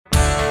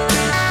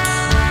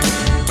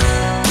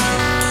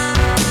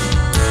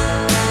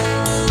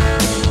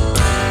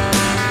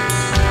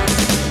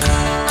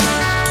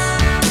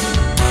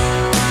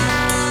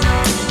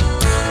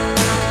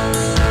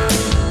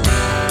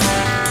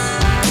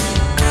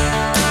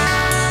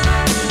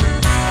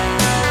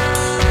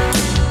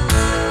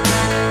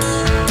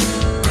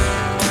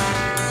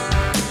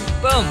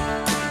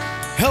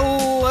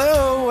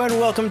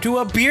welcome to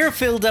a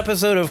beer-filled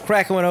episode of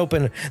Crackin' One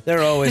Open.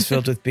 They're always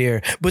filled with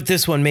beer, but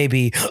this one may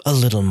be a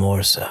little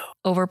more so.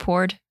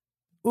 Overpoured.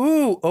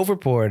 Ooh,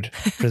 overpoured.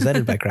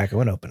 Presented by Crackin'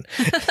 One Open.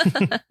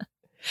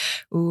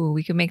 Ooh,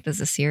 we could make this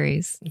a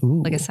series,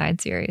 Ooh. like a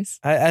side series.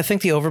 I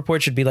think the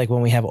overpoured should be like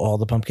when we have all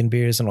the pumpkin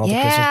beers and all the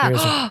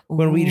Christmas beers.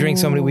 When we drink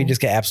so many, we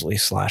just get absolutely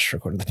sloshed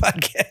recording the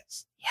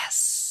podcast.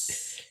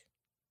 Yes.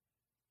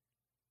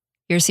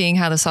 You're seeing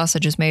how the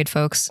sausage is made,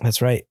 folks.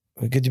 That's right.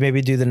 We could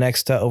maybe do the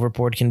next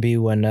overpoured can be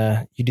when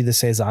you do the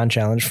Saison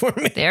challenge for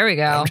me. There we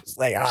go. I'm just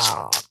like,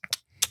 ah.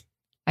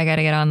 I got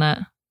to get on that.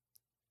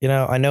 You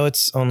know, I know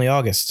it's only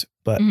August,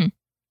 but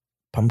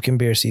pumpkin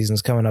beer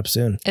season's coming up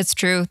soon. It's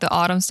true. The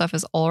autumn stuff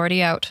is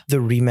already out. The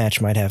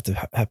rematch might have to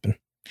happen.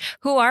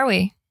 Who are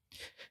we?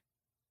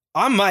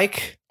 I'm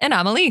Mike. And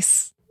I'm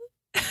Elise.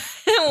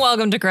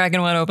 Welcome to Crackin'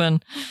 One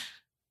Open.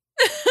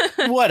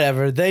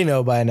 Whatever. They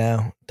know by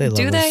now. They love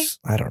Do us. they?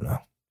 I don't know.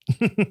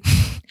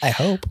 I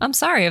hope. I'm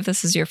sorry if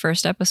this is your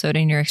first episode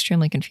and you're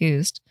extremely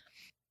confused.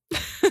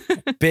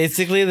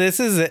 Basically, this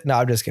is it. No,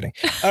 I'm just kidding.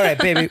 All right,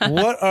 baby.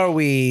 What are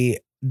we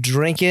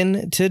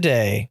drinking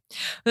today?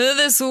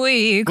 This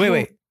week.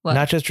 Wait. What?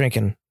 Not just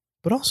drinking,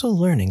 but also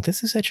learning.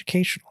 This is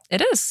educational.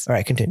 It is. All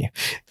right, continue.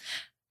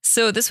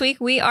 So this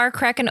week we are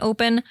cracking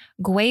open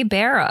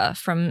Guayabera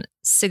from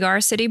Cigar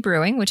City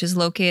Brewing, which is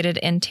located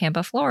in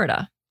Tampa,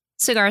 Florida.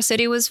 Cigar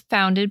City was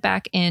founded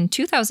back in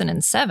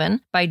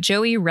 2007 by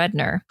Joey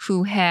Redner,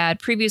 who had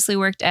previously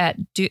worked at,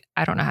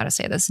 I don't know how to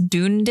say this,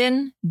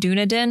 Dunedin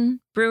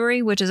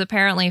Brewery, which is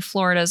apparently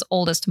Florida's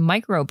oldest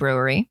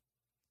microbrewery.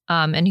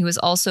 And he was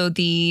also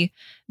the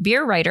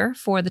beer writer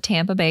for the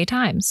Tampa Bay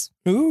Times.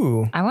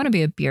 Ooh. I want to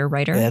be a beer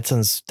writer. Yeah, that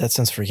sounds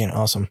freaking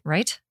awesome.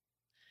 Right?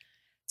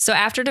 So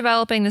after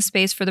developing the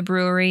space for the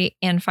brewery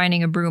and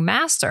finding a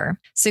brewmaster,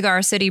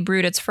 Cigar City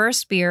brewed its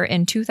first beer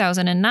in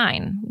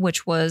 2009,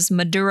 which was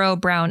Maduro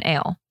Brown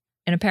Ale.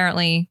 And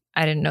apparently,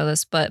 I didn't know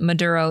this, but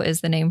Maduro is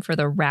the name for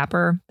the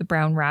wrapper, the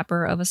brown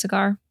wrapper of a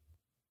cigar.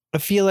 I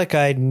feel like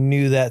I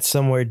knew that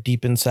somewhere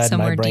deep inside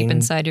my brain. Deep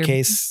inside your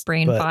case,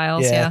 brain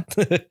files, yeah.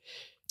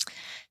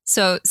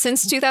 So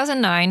since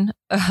 2009,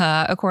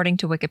 according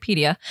to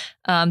Wikipedia,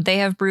 they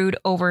have brewed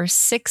over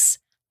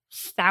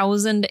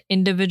 6,000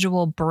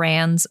 individual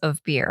brands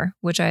of beer,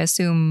 which I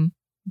assume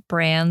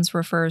brands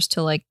refers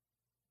to like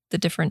the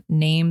different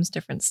names,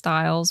 different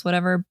styles,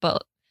 whatever.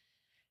 But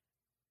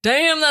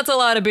damn, that's a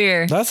lot of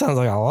beer. That sounds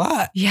like a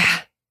lot.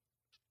 Yeah.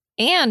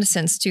 And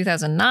since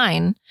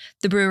 2009,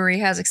 the brewery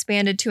has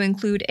expanded to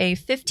include a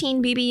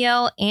 15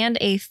 BBL and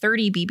a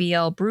 30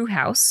 BBL brew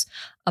house,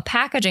 a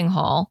packaging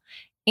hall,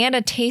 and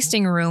a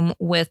tasting room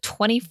with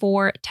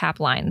 24 tap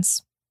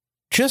lines.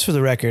 Just for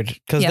the record,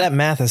 because that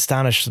math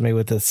astonishes me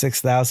with the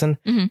 6,000.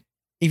 Mm-hmm.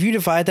 If you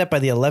divide that by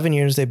the 11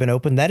 years they've been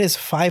open, that is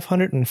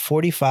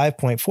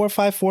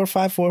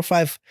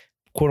 545.454545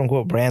 quote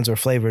unquote brands or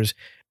flavors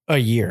a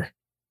year.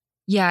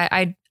 Yeah,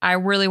 I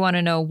really want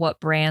to know what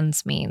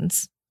brands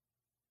means.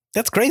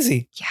 That's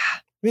crazy. Yeah.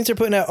 It means they're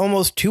putting out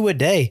almost 2 a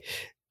day.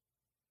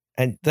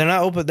 And they're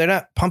not open. They're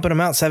not pumping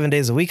them out 7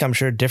 days a week. I'm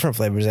sure different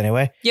flavors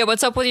anyway. Yeah.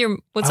 What's up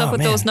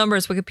with those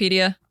numbers,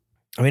 Wikipedia?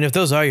 I mean, if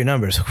those are your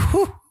numbers,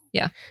 whew,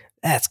 yeah,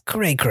 that's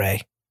cray.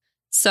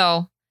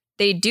 So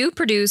they do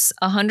produce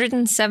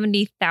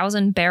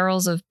 170,000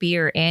 barrels of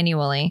beer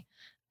annually,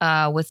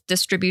 with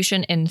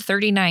distribution in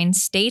 39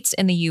 states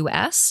in the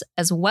U.S.,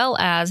 as well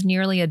as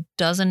nearly a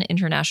dozen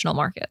international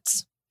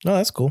markets. Oh,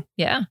 that's cool.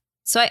 Yeah.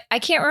 So I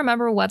can't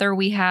remember whether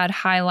we had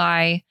Jai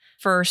Alai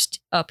first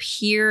up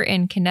here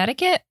in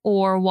Connecticut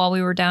or while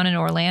we were down in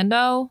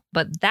Orlando,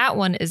 but that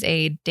one is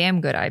a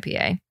damn good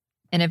IPA.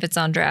 And if it's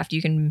on draft,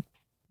 you can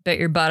bet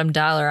your bottom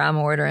dollar I'm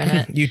ordering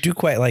it. You do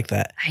quite like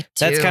that. I do.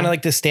 That's kind of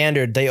like the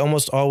standard. They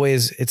almost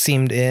always, it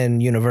seemed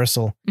in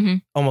Universal,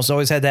 almost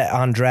always had that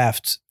on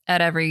draft.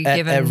 At every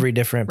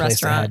different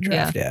place that had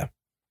draft. Yeah.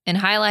 And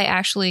Jai Alai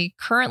actually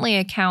currently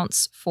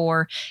accounts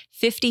for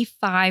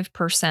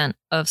 55%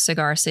 of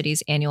Cigar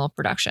City's annual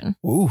production.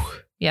 Ooh.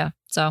 Yeah.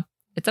 So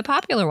it's a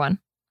popular one.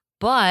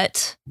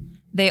 But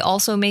they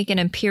also make an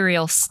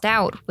imperial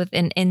stout with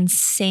an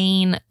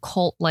insane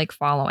cult-like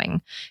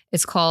following.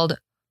 It's called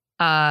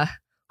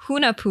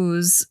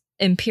Hunahpu's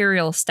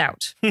Imperial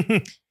Stout.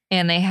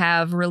 And they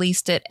have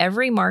released it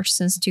every March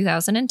since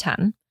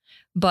 2010.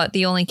 But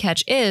the only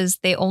catch is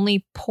they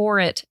only pour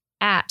it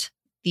at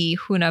the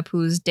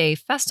Hunahpu's Day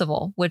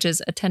Festival, which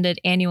is attended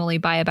annually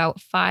by about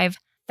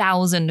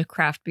 5,000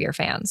 craft beer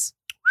fans.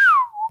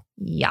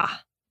 Yeah.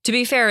 To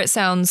be fair, it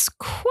sounds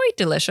quite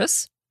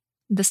delicious.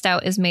 The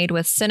stout is made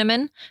with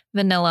cinnamon,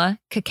 vanilla,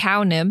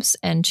 cacao nibs,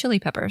 and chili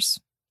peppers.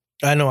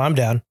 I know, I'm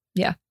down.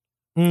 Yeah.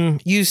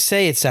 You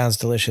say it sounds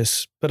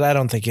delicious, but I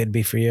don't think it'd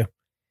be for you.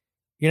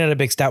 You're not a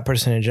big stout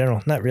person in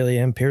general. Not really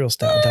an imperial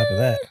stout on top of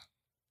that.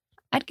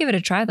 I'd give it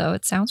a try, though.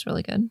 It sounds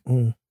really good.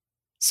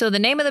 So the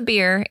name of the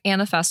beer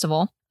and the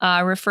festival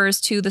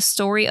refers to the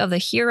story of the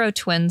hero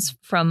twins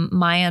from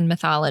Mayan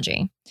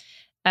mythology.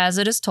 As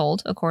it is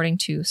told, according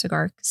to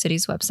Cigar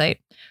City's website,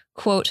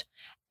 quote,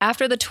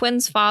 after the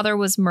twins' father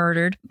was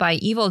murdered by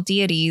evil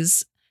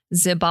deities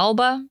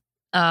Xibalba,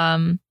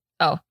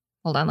 Oh,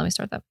 hold on. Let me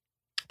start that.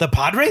 The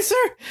pod racer?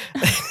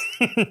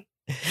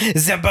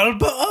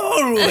 Zybalba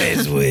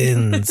always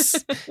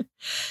wins.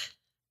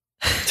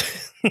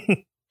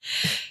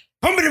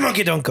 Humpity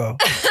monkey don't go.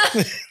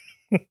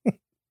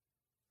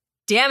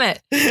 Damn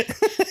it.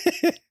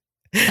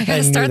 I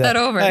gotta start that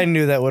over. I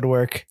knew that would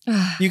work.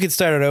 You could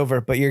start it over,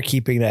 but you're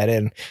keeping that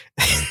in.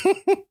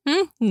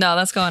 No,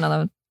 that's going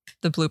on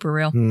the blooper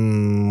reel.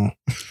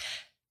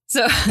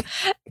 So,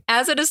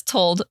 as it is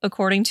told,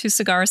 according to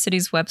Cigar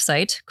City's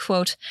website,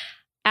 quote,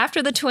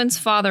 after the twins'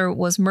 father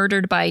was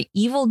murdered by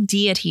evil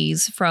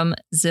deities from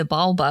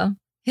Xibalba,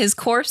 his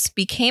corpse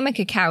became a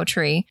cacao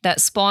tree that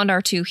spawned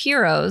our two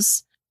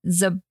heroes,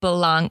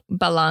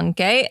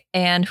 Xbalanque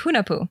and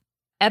Hunahpu.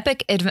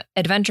 Epic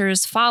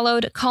adventures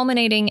followed,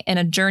 culminating in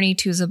a journey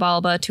to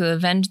Xibalba to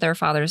avenge their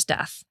father's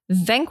death.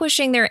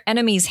 Vanquishing their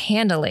enemies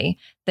handily,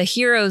 the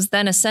heroes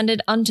then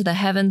ascended unto the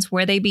heavens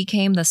where they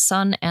became the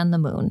sun and the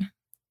moon.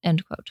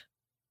 End quote.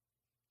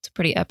 It's a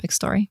pretty epic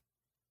story.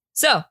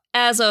 So,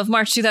 as of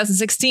March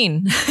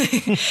 2016,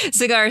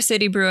 Cigar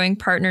City Brewing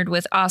partnered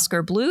with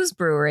Oscar Blues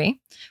Brewery,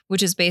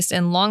 which is based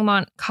in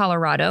Longmont,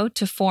 Colorado,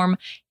 to form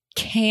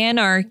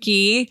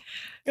Canarchy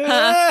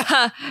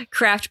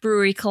Craft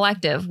Brewery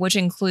Collective, which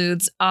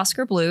includes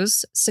Oscar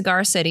Blues,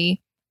 Cigar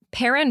City,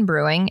 Perrin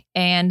Brewing,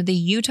 and the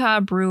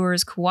Utah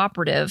Brewers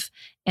Cooperative,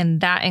 and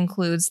that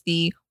includes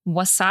the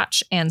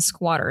Wasatch and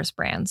Squatters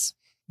brands.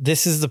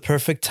 This is the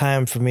perfect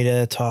time for me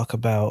to talk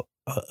about,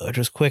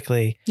 just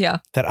quickly,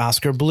 that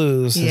Oscar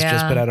Blues has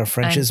just put out a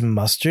French's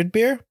Mustard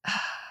beer.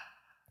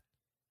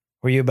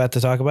 Were you about to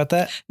talk about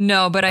that?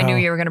 No, but I knew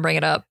you were going to bring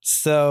it up.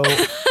 So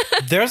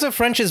there's a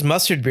French's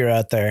Mustard beer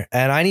out there,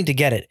 and I need to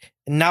get it.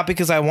 Not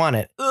because I want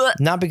it.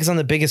 Not because I'm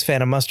the biggest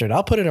fan of mustard.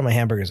 I'll put it on my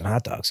hamburgers and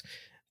hot dogs.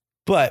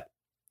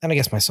 And I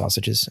guess my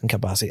sausages and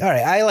kielbasa. All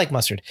right, I like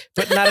mustard,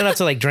 but not enough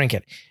to drink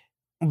it.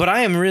 But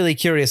I am really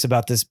curious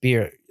about this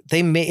beer.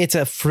 It's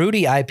a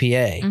fruity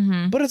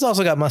IPA, but it's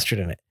also got mustard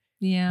in it.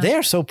 Yeah. They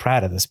are so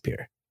proud of this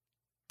beer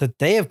that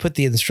they have put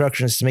the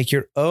instructions to make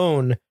your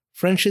own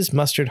French's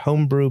Mustard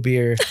homebrew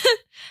beer,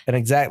 their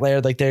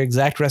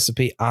exact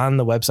recipe on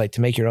the website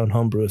to make your own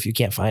homebrew if you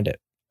can't find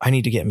it. I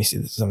need to get me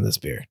some of this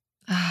beer.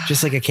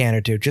 Just like a can or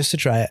two, just to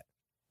try it.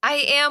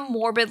 I am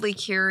morbidly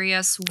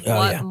curious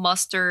what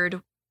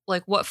mustard,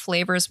 what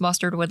flavors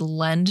mustard would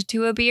lend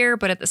to a beer,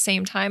 but at the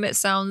same time, it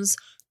sounds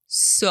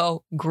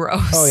so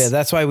gross. Oh, yeah.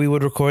 That's why we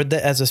would record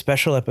that as a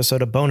special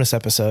episode, a bonus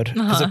episode,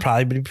 because it'd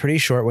probably be pretty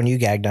short when you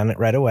gagged on it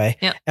right away.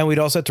 Yep. And we'd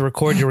also have to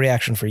record your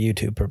reaction for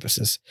YouTube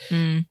purposes.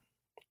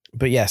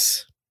 But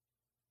yes,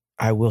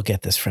 I will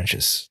get this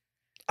French's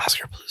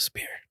Oscar Blues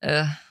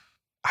beer.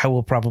 I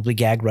will probably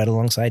gag right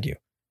alongside you.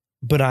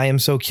 But I am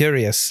so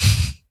curious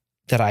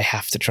that I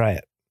have to try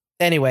it.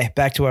 Anyway,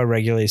 back to our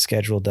regularly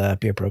scheduled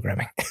beer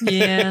programming.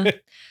 Yeah.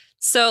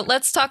 So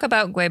let's talk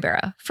about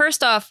Guayabera.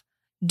 First off,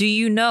 do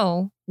you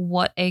know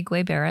what a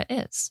Guayabera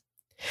is?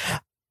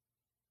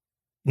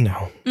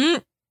 No.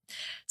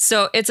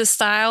 So it's a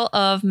style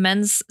of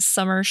men's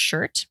summer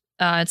shirt.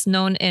 It's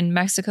known in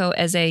Mexico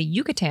as a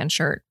Yucatan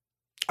shirt.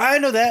 I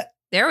know that.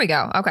 There we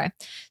go. Okay.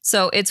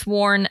 So it's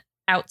worn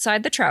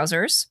outside the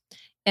trousers,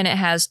 and it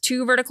has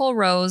 2 vertical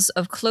rows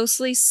of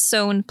closely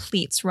sewn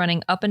pleats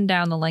running up and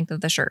down the length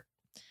of the shirt,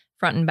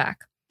 front and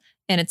back.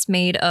 And it's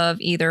made of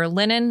either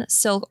linen,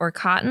 silk, or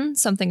cotton,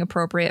 something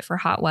appropriate for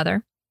hot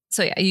weather.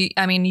 So yeah,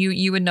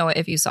 you would know it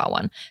if you saw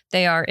one.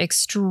 They are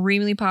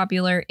extremely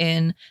popular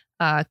in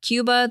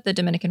Cuba, the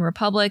Dominican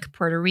Republic,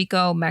 Puerto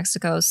Rico,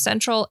 Mexico,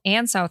 Central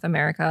and South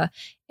America,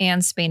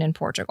 and Spain and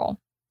Portugal.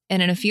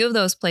 And in a few of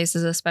those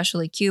places,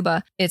 especially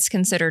Cuba, it's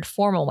considered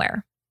formal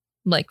wear,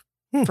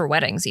 for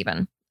weddings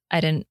even. I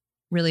didn't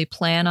really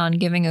plan on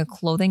giving a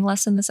clothing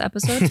lesson this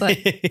episode, but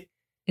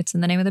it's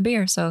in the name of the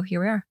beer, so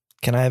here we are.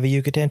 Can I have a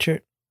Yucatan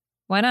shirt?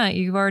 Why not?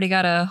 You've already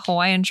got a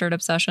Hawaiian shirt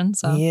obsession,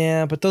 so.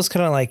 Yeah, but those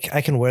kind of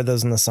I can wear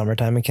those in the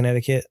summertime in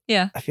Connecticut.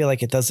 Yeah. I feel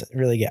like it doesn't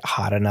really get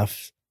hot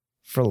enough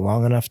for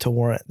long enough to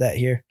warrant that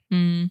here.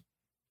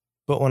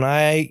 But when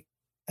I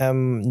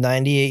am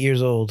 98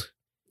 years old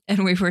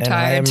and we've retired,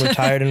 and I am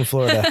retired in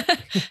Florida,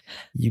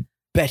 you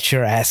bet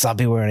your ass I'll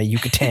be wearing a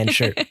Yucatan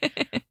shirt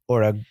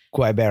or a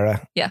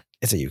Guayabera. Yeah.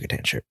 It's a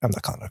Yucatan shirt. I'm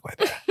not calling it a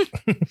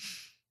Guayabera.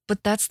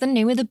 But that's the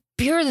name of the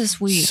beer this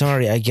week.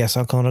 Sorry, I guess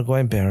I'll call it a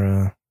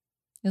Guayabera.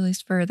 At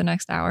least for the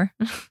next hour.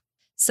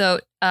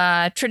 So,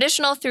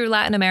 traditional through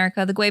Latin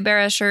America, the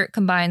Guayabera shirt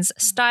combines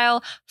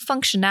style,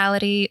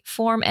 functionality,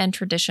 form, and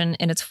tradition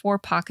in its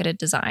 4-pocketed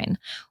design.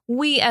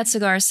 We at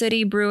Cigar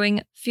City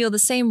Brewing feel the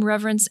same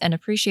reverence and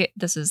appreciate.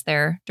 This is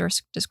their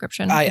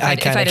description. If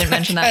I didn't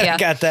mention that, yeah,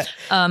 got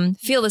that.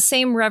 Feel the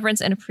same reverence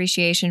and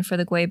appreciation for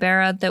the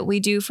Guayabera that we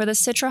do for the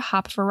Citra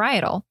hop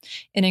varietal,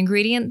 an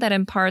ingredient that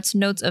imparts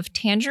notes of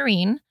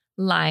tangerine,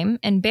 lime,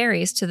 and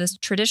berries to this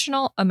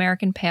traditional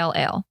American pale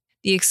ale.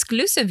 The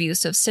exclusive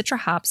use of Citra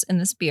hops in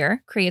this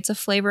beer creates a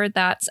flavor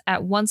that's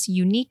at once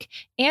unique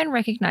and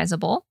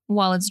recognizable,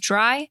 while its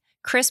dry,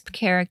 crisp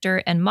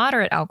character and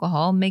moderate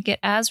alcohol make it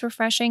as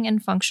refreshing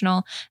and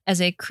functional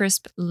as a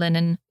crisp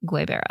linen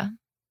Guayabera.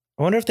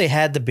 I wonder if they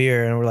had the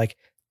beer and were like,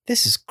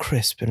 this is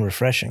crisp and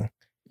refreshing.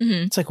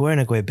 Mhm. It's like wearing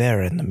a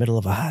Guayabera in the middle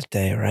of a hot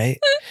day, right?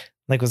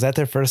 Like, was that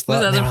their first thought?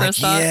 Was that And they their were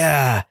first like, thought?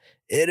 yeah,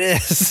 it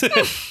is.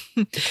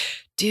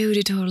 Dude,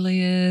 it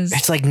totally is.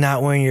 It's like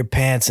not wearing your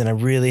pants in a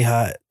really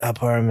hot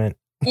apartment.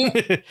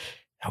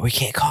 We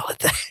can't call it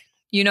that.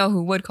 You know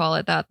who would call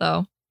it that,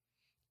 though?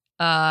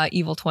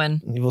 Evil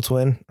Twin. Evil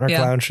Twin or Yeah.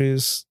 Clown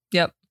Shoes.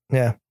 Yep.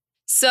 Yeah.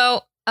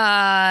 So,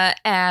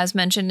 as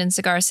mentioned in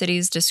Cigar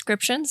City's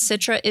description,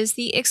 Citra is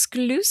the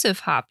exclusive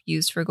hop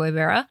used for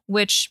Guayabera,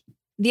 which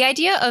the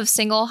idea of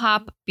single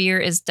hop beer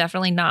is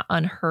definitely not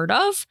unheard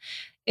of.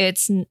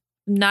 It's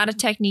not a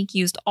technique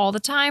used all the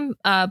time,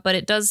 but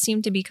it does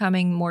seem to be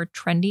becoming more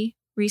trendy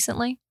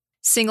recently.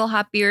 Single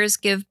hop beers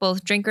give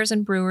both drinkers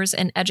and brewers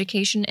an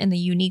education in the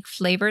unique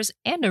flavors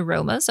and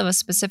aromas of a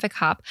specific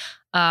hop,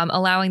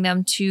 allowing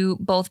them to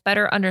both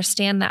better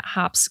understand that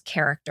hop's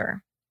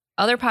character.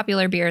 Other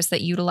popular beers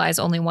that utilize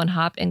only one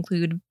hop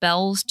include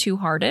Bell's Two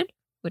Hearted,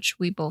 which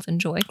we both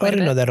enjoy Oh, quite I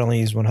didn't a know bit, that only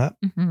used one hop.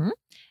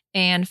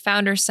 and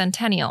Founder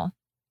Centennial.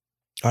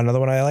 Another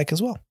one I like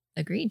as well.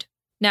 Agreed.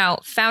 Now,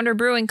 Founder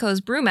Brewing Co.'s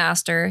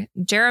brewmaster,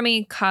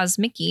 Jeremy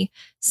Kosmicki,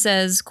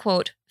 says,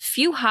 quote,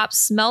 few hops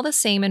smell the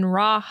same in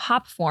raw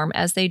hop form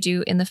as they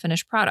do in the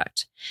finished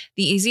product.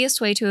 The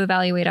easiest way to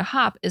evaluate a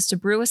hop is to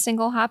brew a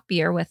single hop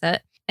beer with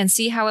it and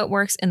see how it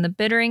works in the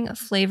bittering,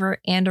 flavor,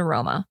 and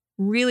aroma.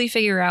 Really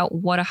figure out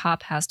what a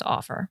hop has to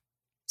offer.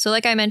 So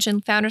like I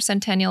mentioned, Founder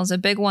Centennial is a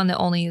big one that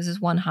only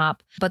uses one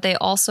hop, but they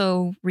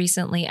also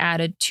recently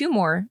added 2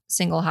 more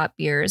single hop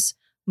beers,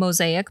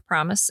 Mosaic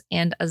Promise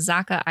and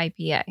Azaka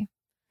IPA.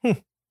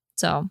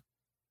 So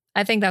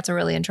I think that's a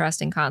really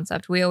interesting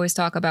concept. We always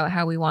talk about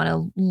how we want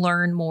to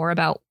learn more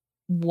about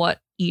what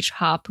each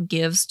hop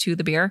gives to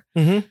the beer.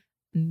 Mhm.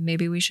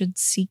 Maybe we should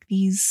seek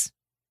these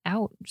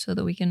out so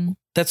that we can.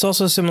 That's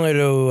also similar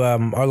to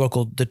our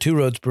local, the Two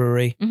Roads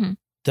Brewery Mhm.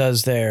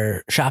 does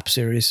their shop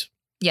series.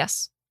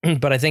 Yes.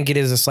 But I think it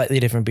is a slightly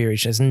different beer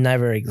each. It's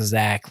never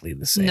exactly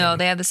the same. No,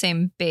 they have the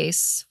same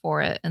base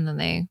for it. And then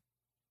they.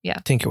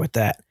 Tinker with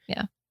that.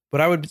 Yeah. What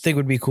I would think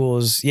would be cool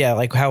is,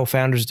 like how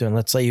Founder's doing.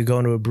 Let's say you go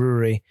into a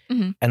brewery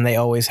Mhm. and they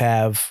always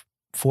have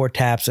 4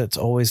 taps. It's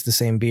always the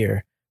same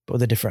beer, but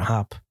with a different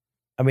hop.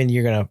 I mean,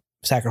 you're going to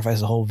sacrifice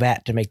a whole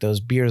vat to make those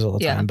beers all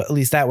the Yeah. time. But at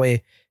least that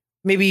way,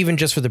 maybe even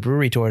just for the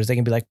brewery tours, they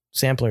can be like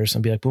samplers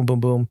and be like, boom, boom,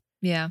 boom.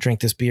 Yeah. Drink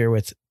this beer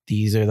with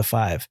these are the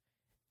 5.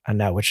 And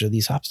now which of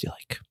these hops do you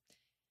like?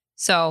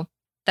 So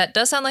that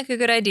does sound like a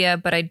good idea,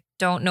 but I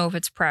don't know if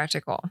it's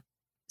practical.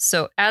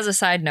 So as a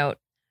side note,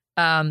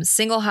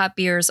 single hop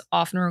beers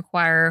often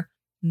require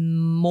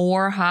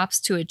more hops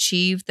to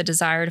achieve the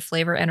desired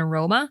flavor and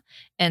aroma.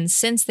 And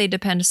since they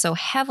depend so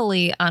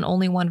heavily on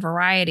only one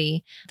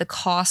variety, the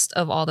cost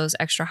of all those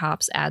extra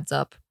hops adds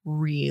up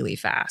really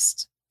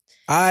fast.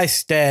 I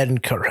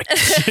stand correct.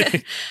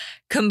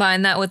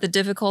 Combine that with the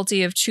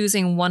difficulty of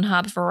choosing one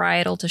hop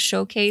varietal to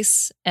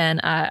showcase.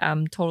 And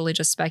I'm totally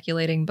just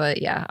speculating,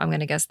 but yeah, I'm going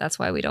to guess that's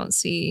why we don't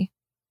see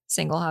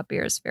single hop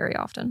beers very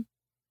often.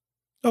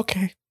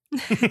 Okay.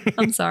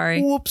 I'm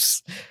sorry.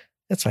 Whoops.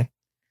 That's fine.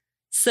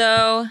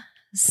 So,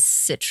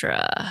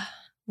 Citra,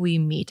 we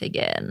meet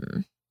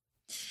again.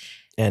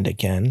 And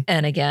again.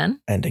 And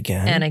again. And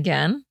again. And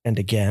again. And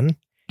again.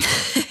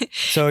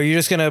 So you're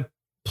just going to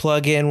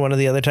plug in one of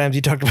the other times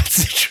you talked about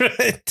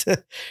Citra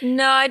to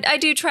No, I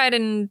do try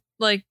to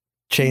like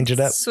change it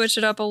up. switch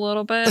it up a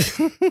little bit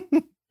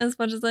as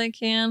much as I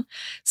can.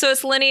 So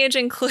its lineage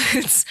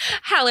includes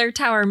Haller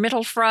Tower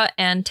Mittelfra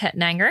and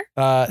Tettnanger.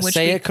 Which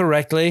say we- it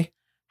correctly.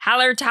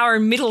 Haller Tower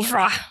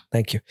Mittelfra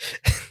Thank you.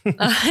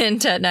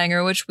 and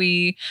Tettnanger, which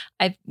we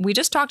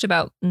just talked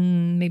about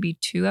maybe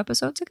 2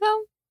 episodes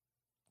ago.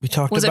 We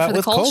talked Was it about for the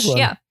with Cold Kolsch? One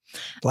Yeah.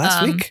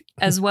 last week.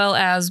 As well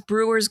as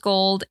Brewer's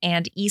Gold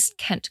and East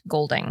Kent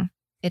Golding.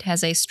 It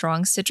has a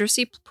strong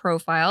citrusy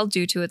profile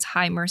due to its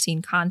high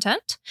myrcene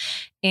content,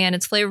 and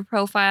its flavor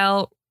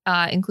profile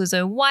includes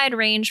a wide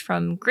range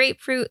from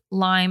grapefruit,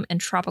 lime, and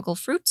tropical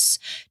fruits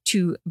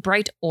to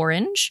bright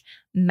orange,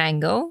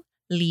 mango,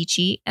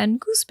 lychee, and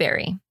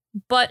gooseberry.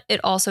 But it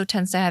also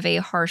tends to have a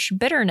harsh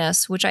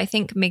bitterness, which I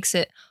think makes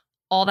it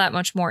all that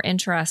much more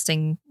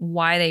interesting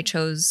why they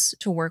chose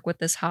to work with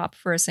this hop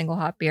for a single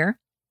hop beer.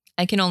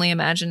 I can only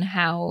imagine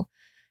how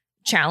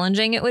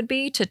challenging it would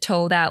be to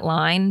toe that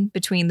line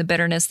between the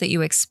bitterness that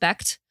you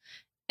expect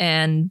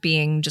and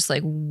being just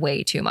like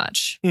way too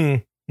much.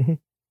 Mm-hmm.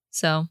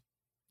 So,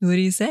 what do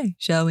you say?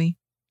 Shall we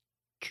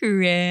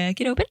crack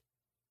it open?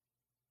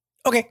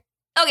 Okay.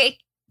 Okay.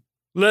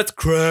 Let's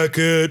crack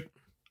it.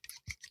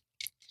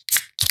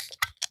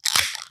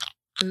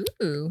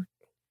 Ooh.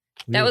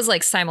 That was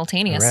like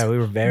simultaneous. Right, we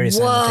were very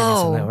simultaneous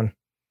on that Whoa. one.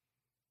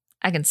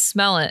 I can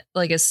smell it.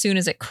 Like as soon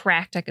as it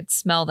cracked, I could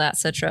smell that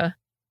Citra.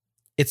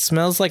 It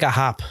smells like a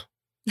hop.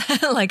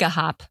 Like a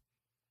hop.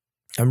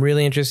 I'm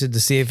really interested to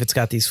see if it's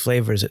got these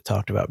flavors it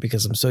talked about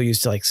because I'm so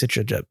used to like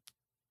Citra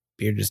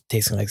beer just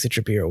tasting like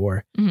Citra beer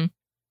or Mhm.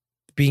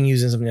 being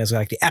used in something that's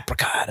like the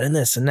apricot and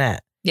this and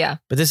that. Yeah.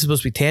 But this is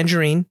supposed to be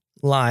tangerine,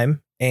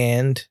 lime,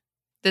 and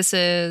This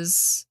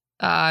is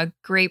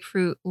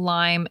grapefruit,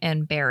 lime,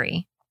 and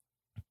berry.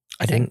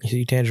 I didn't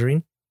see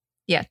tangerine.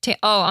 Yeah.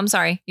 I'm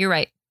sorry. You're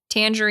right.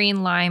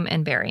 Tangerine, lime,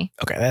 and berry.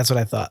 Okay, that's what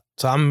I thought.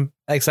 So I'm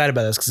excited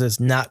about this because it's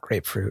not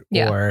grapefruit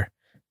or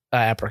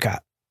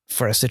apricot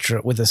for a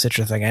Citra with a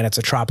Citra thing, and it's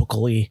a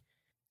tropically,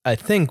 I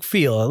think,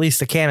 feel. At least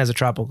the can has a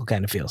tropical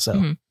kind of feel.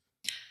 So,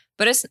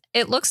 but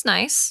it looks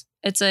nice.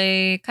 It's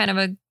a kind of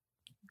a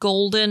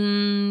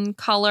golden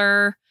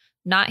color,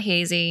 not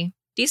hazy,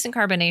 decent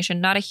carbonation,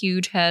 not a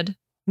huge head.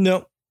 No,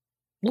 a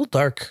little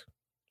dark,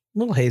 a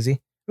little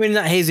hazy. I mean,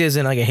 not hazy as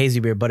in like a hazy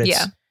beer, but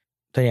it's.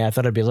 But yeah, I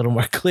thought it'd be a little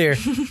more clear.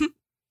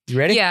 You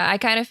ready? Yeah, I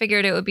kind of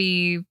figured it would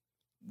be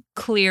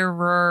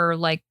clearer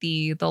like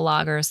the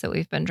lagers that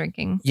we've been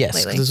drinking.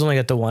 Yes, because it's only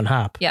got the one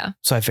hop. Yeah.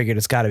 So I figured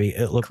it's got to be,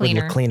 it would look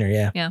cleaner.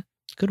 Yeah. Yeah.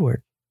 Good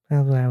word.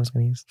 That's what I was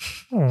going to use.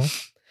 Oh.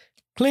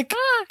 Clink.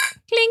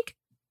 Clink.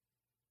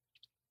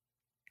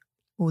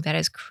 Oh, that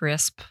is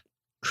crisp.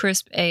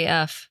 Crisp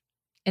AF.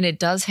 And it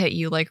does hit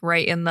you like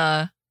right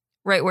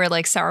where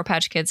like Sour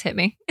Patch Kids hit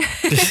me.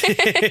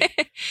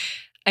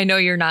 I know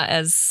you're not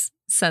as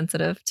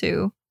sensitive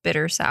to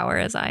bitter sour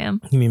as I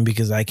am. You mean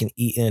because I can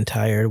eat an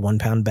entire 1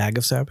 pound bag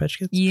of Sour Patch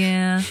Kids?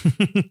 Yeah.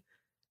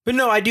 But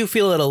no, I do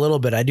feel it a little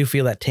bit. I do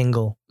feel that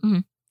tingle. Mm-hmm.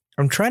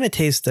 I'm trying to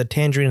taste the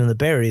tangerine and the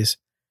berries.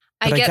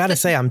 But I gotta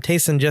say, I'm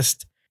tasting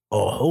just a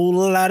whole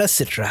lot of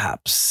Citra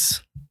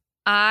hops.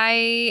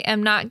 I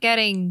am not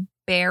getting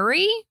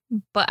berry,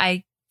 but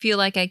I feel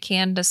like I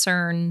can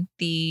discern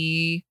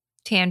the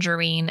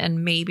tangerine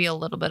and maybe a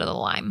little bit of the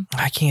lime.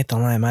 I can't get the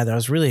lime either. I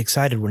was really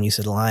excited when you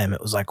said lime. It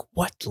was like,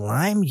 what?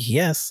 Lime?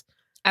 Yes.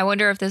 I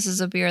wonder if this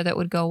is a beer that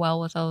would go well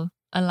with a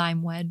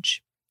lime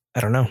wedge.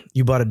 I don't know.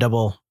 You bought a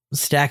double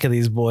stack of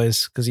these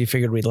boys because you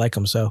figured we'd like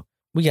them. So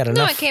we got enough.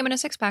 No, it came in a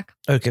 6-pack.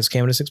 Okay, it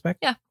came in a 6-pack?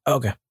 Yeah.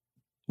 Okay.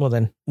 Well,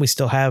 then we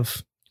still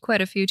have quite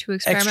a few to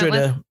experiment extra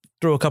with. To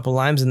throw a couple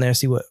limes in there,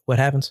 see what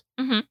happens.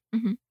 Mm-hmm.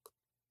 Mm-hmm.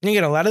 You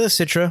get a lot of the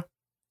Citra.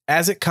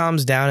 As it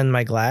calms down in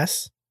my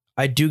glass,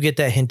 I do get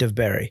that hint of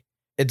berry.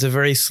 It's a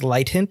very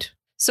slight hint.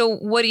 So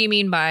what do you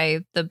mean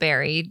by the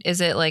berry? Is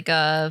it like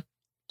a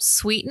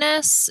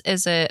sweetness?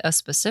 Is it a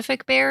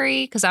specific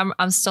berry? Because I'm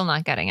still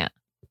not getting it.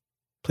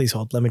 Please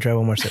hold. Let me try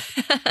one more sip.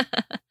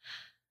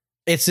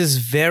 It's this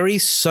very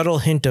subtle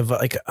hint of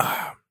like,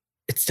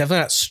 it's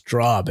definitely not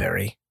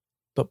strawberry,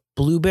 but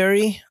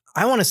blueberry.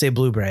 I want to say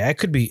blueberry. I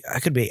could be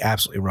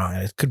absolutely wrong.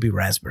 It could be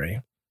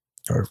raspberry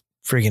or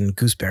friggin'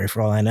 gooseberry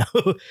for all I know.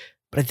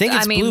 But I think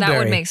it's blueberry. That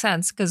would make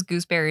sense because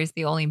gooseberry is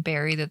the only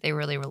berry that they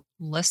really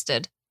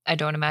listed. I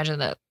don't imagine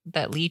that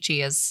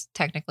lychee is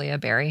technically a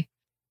berry.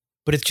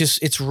 But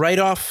it's right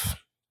off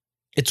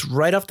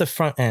the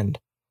front end.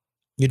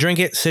 You drink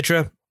it,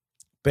 Citra,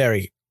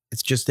 berry.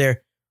 It's just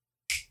there.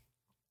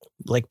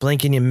 Like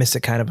blink and you miss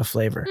it kind of a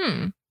flavor.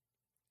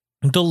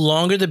 The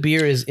longer the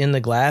beer is in the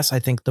glass, I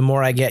think the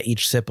more I get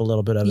each sip a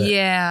little bit of it.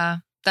 Yeah,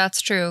 that's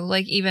true.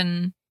 Like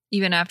even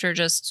after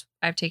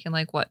I've taken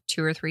like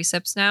 2 or 3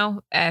 sips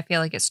now, I feel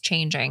like it's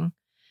changing.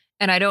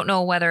 And I don't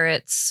know whether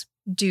it's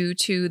due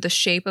to the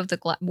shape of the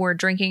glass. We're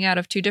drinking out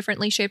of 2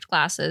 differently shaped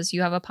glasses.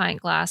 You have a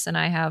pint glass and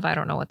I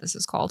don't know what this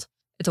is called.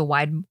 It's a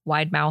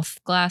wide mouth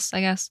glass,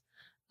 I guess.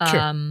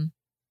 Sure.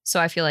 So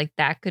I feel like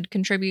that could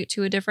contribute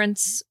to a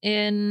difference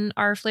in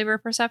our flavor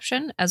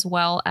perception, as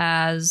well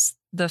as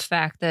the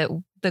fact that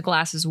the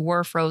glasses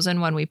were frozen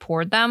when we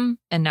poured them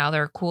and now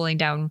they're cooling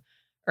down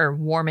or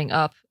warming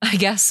up, I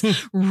guess,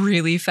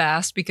 really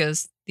fast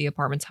because the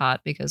apartment's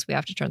hot because we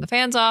have to turn the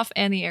fans off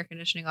and the air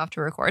conditioning off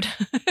to record.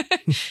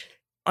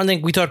 I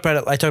think we talked about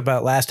it. I talked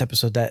about it last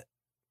episode that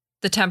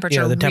the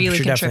temperature really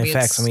definitely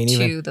affects. I mean, to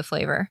even the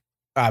flavor.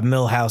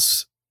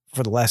 Millhouse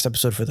for the last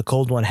episode for the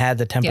cold one had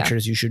the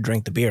temperatures you should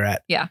drink the beer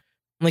at. Yeah.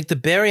 Like the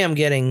berry I'm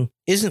getting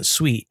isn't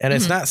sweet and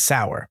it's not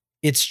sour.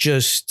 It's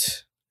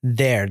just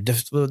there.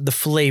 The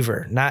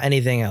flavor, not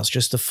anything else,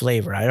 just the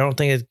flavor. I don't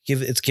think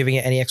it's giving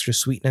it any extra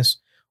sweetness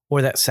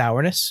or that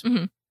sourness.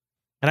 Mm-hmm.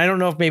 And I don't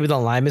know if maybe the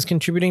lime is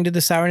contributing to the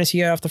sourness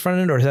you get off the front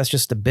end or if that's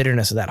just the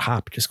bitterness of that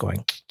hop just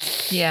going.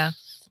 Yeah.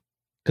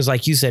 Because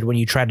like you said, when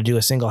you try to do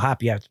a single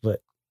hop, you have to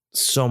put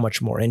so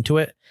much more into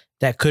it.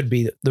 That could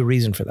be the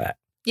reason for that.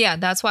 Yeah,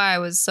 that's why I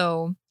was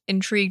so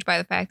intrigued by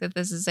the fact that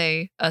this is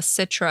a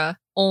Citra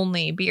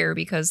only beer,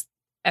 because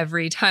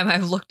every time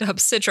I've looked up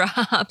Citra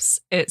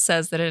hops, it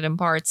says that it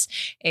imparts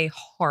a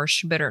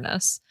harsh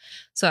bitterness.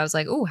 So I was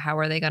like, oh, how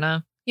are they going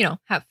to,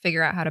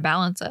 figure out how to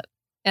balance it?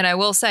 And I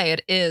will say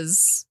it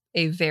is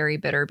a very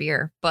bitter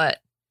beer. But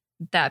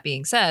that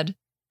being said,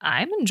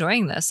 I'm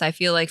enjoying this. I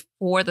feel like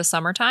for the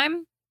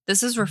summertime,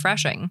 this is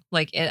refreshing.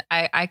 Like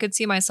I could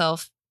see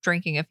myself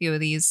drinking a few of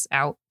these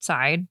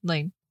outside.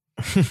 Like,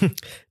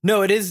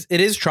 no, it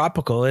is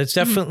tropical. It's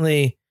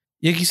definitely,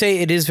 you can say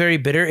it is very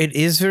bitter. It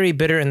is very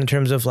bitter in the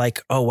terms of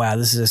like, oh, wow,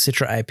 this is a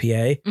Citra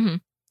IPA. Mm-hmm.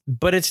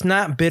 But it's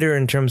not bitter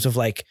in terms of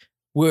like,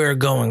 we're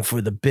going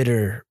for the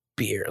bitter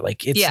beer.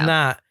 Like it's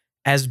not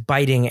as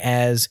biting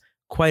as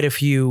quite a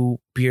few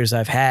beers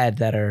I've had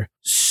that are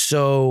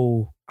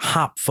so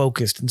hop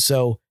focused. And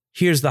so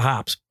here's the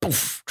hops,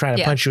 poof, trying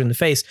to punch you in the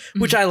face,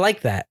 which I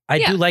like that. I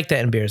do like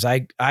that in beers.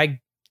 I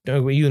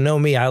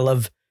me, I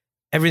love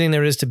everything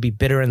there is to be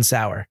bitter and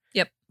sour.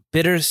 Yep.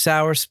 Bitter,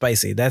 sour,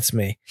 spicy. That's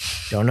me.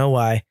 Don't know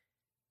why.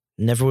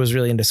 Never was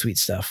really into sweet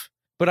stuff.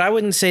 But I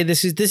wouldn't say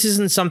this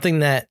isn't something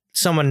that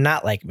someone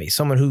not like me,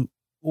 someone who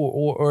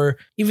or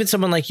even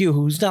someone like you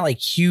who's not like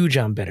huge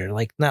on bitter,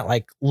 like not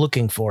like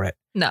looking for it.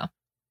 No.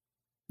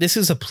 This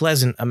is a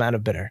pleasant amount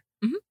of bitter.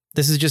 Mm-hmm.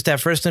 This is just that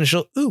first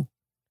initial ooh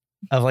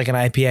of like an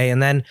IPA,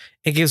 and then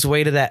it gives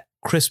way to that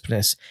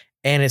crispness.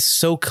 And it's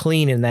so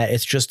clean in that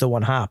it's just the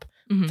one hop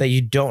that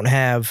you don't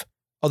have.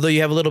 Although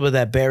you have a little bit of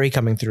that berry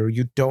coming through,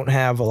 you don't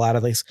have a lot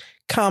of these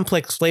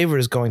complex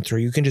flavors going through.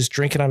 You can just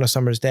drink it on a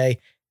summer's day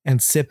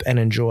and sip and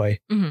enjoy.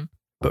 Mm-hmm.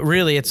 But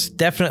really, it's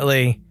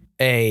definitely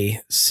a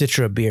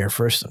Citra beer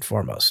first and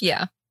foremost.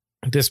 Yeah.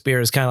 This beer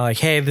is kind of like,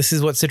 hey, this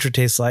is what Citra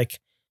tastes like,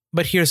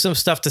 but here's some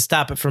stuff to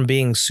stop it from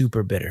being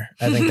super bitter.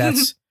 I think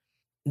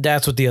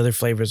that's what the other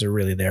flavors are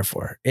really there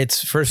for.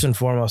 It's first and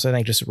foremost, I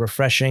think, just a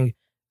refreshing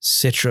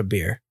Citra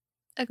beer.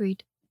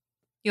 Agreed.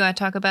 You want to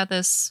talk about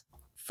this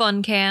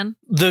fun can?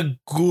 The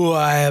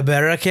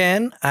Guayabera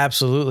can?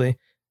 Absolutely.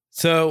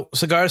 So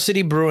Cigar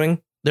City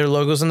Brewing, their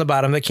logo's on the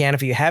bottom of the can.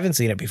 If you haven't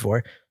seen it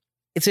before,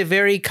 it's a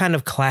very kind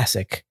of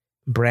classic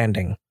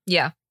branding.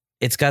 Yeah.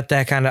 It's got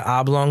that kind of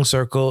oblong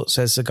circle. It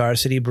says Cigar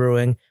City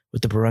Brewing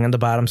with the brewing on the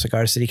bottom,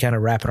 Cigar City kind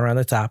of wrapping around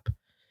the top.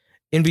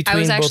 In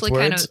between both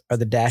words are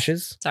the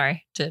dashes.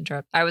 Sorry to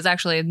interrupt. I was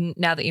actually,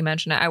 now that you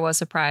mention it, I was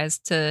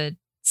surprised to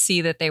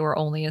see that they were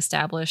only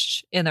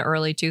established in the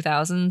early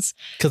 2000s.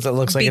 Because it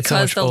looks like it's so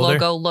much older. Because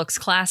the logo looks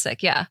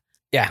classic. Yeah.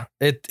 Yeah.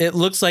 It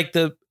looks like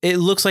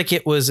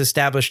it was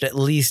established at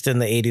least in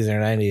the 80s or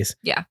 90s.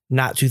 Yeah.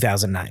 Not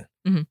 2009.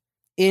 Mm-hmm.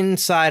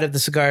 Inside of the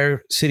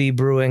Cigar City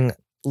Brewing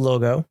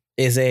logo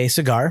is a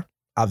cigar,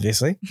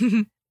 obviously.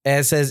 And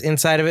it says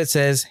inside of it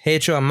says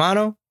Hecho a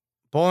Mano,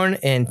 born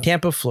in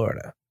Tampa,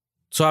 Florida.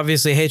 So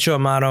obviously Hecho a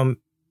Mano,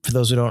 for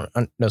those who don't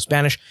know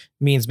Spanish,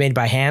 means made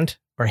by hand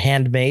or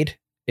handmade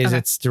is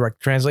its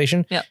direct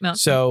translation. Yep. No.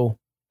 So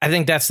I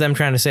think that's them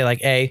trying to say like,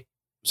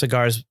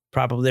 cigars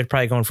they're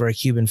probably going for a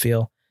Cuban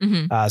feel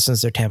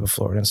since they're Tampa,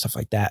 Florida and stuff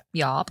like that.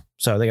 Yup.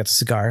 So they got the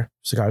cigar.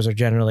 Cigars are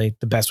generally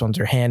the best ones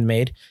are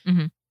handmade.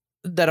 Mm-hmm.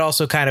 That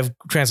also kind of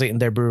translate in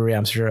their brewery,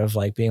 I'm sure, of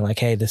like being like,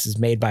 hey, this is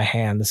made by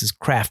hand. This is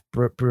craft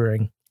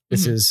brewing.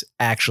 This is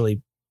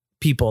actually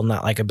people,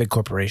 not like a big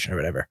corporation or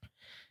whatever.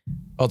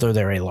 Although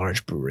they're a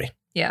large brewery.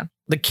 Yeah.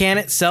 The can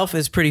itself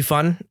is pretty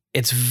fun.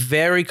 It's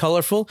very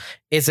colorful.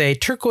 It's a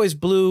turquoise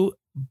blue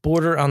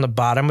border on the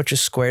bottom, which is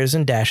squares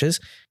and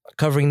dashes,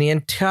 covering the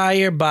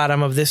entire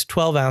bottom of this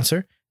 12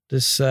 ouncer,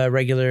 this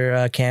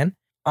regular can.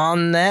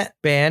 On that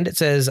band, it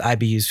says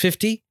IBUs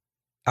 50,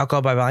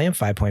 alcohol by volume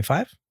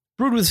 5.5.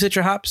 Brewed with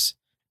Citra hops,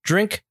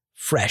 drink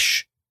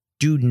fresh,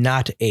 do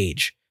not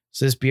age.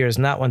 So this beer is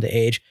not one to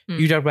age.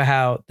 You talked about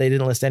how they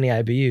didn't list any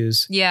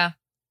IBUs. Yeah,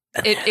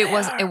 it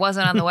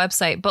wasn't on the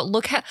website, but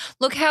look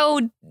how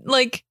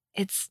like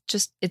it's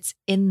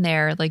in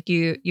there. Like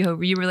you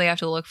really have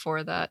to look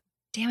for that.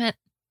 Damn it,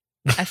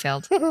 I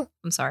failed.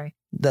 I'm sorry.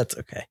 That's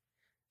okay.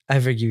 I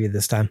forgive you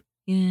this time.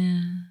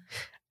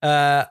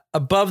 Yeah.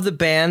 Above the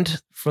band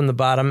from the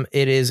bottom,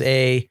 it is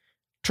a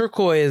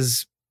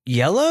turquoise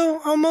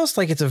yellow, almost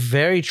like it's a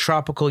very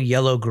tropical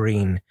yellow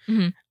green.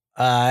 Mm-hmm.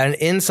 And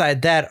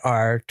inside that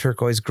are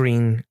turquoise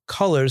green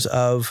colors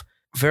of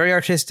very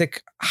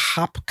artistic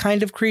hop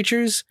kind of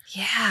creatures.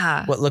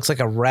 Yeah. What looks like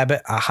a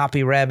rabbit, a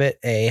hoppy rabbit,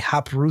 a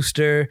hop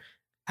rooster,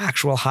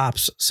 actual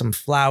hops, some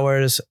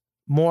flowers,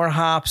 more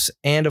hops,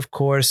 and of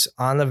course,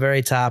 on the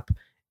very top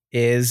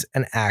is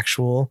an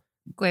actual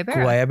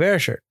Guayabera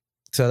shirt.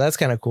 So that's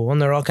kind of cool.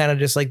 And they're all kind of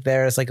just like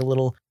there. It's like a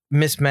little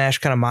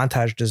mismatch kind of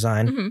montage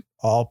design,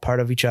 all part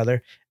of each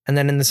other. And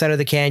then in the center of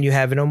the can, you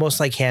have an almost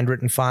like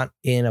handwritten font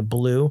in a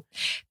blue.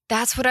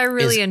 That's what I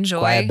really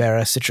enjoy.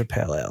 Guayabera Citra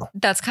Pale Ale.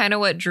 That's kind of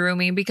what drew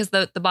me because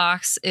the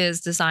box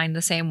is designed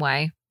the same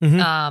way.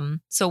 Mm-hmm.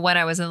 So when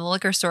I was in the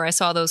liquor store, I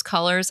saw those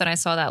colors and I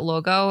saw that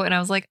logo and I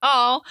was like,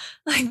 oh,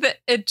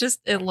 like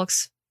it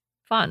looks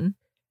fun.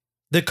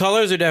 The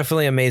colors are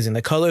definitely amazing.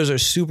 The colors are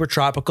super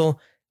tropical,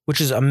 which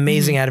is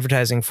amazing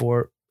advertising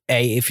for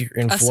if you're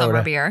in Florida.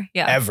 Summer beer.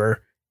 Yeah.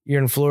 Ever.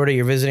 You're in Florida,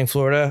 you're visiting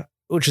Florida,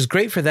 which is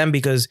great for them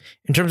because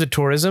in terms of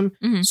tourism,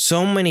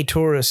 so many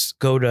tourists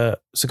go to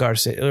Cigar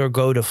City or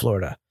go to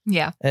Florida.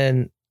 Yeah.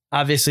 And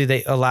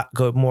obviously a lot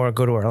go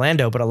to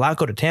Orlando, but a lot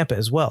go to Tampa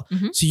as well.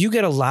 So you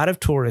get a lot of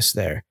tourists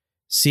there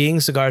seeing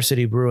Cigar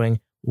City Brewing,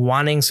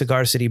 wanting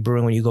Cigar City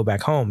Brewing when you go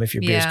back home, if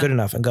your beer is good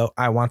enough and go,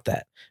 I want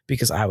that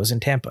because I was in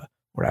Tampa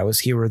or I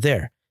was here or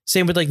there.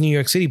 Same with like New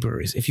York City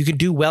breweries. If you can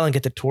do well and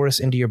get the tourists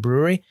into your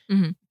brewery,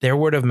 their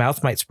word of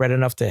mouth might spread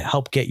enough to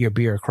help get your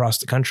beer across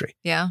the country.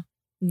 Yeah.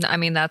 I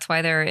mean, that's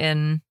why they're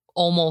in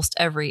almost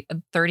every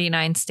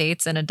 39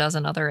 states and a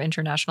dozen other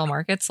international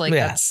markets. Like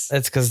that's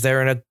because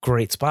they're in a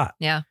great spot.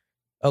 Yeah.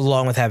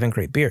 Along with having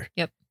great beer.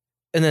 Yep.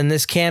 And then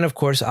this can, of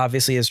course,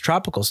 obviously is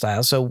tropical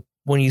style. So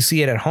when you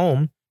see it at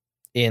home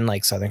in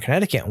like Southern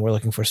Connecticut and we're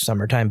looking for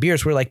summertime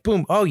beers, we're like,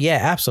 boom. Oh yeah,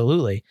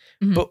 absolutely.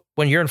 But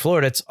when you're in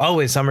Florida, it's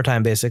always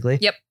summertime, basically.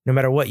 Yep. No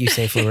matter what you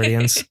say,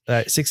 Floridians,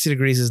 60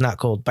 degrees is not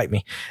cold. Bite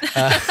me.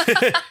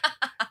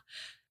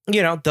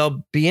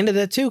 they'll be into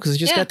that too because it's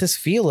just Yeah. got this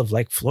feel of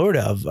like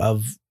Florida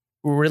of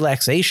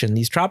relaxation.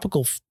 These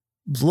tropical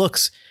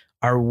looks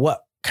are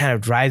what kind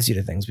of drives you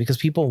to things because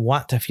people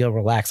want to feel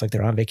relaxed, like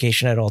they're on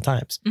vacation at all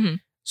times. Mhm.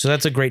 So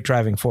that's a great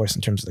driving force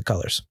in terms of the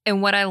colors.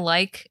 And what I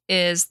like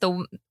is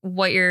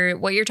what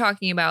you're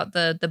talking about,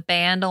 the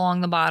band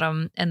along the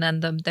bottom and then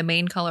the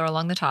main color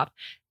along the top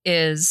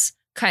is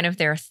kind of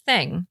their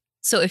thing.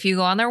 So if you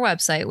go on their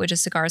website, which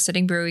is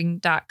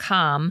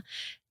cigarcitybrewing.com,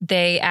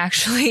 they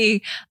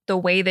actually, the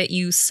way that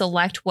you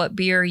select what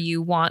beer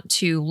you want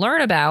to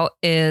learn about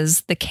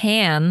is the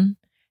can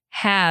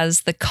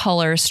has the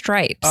color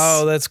stripes.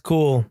 Oh, that's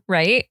cool.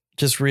 Right?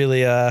 Just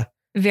really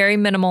Very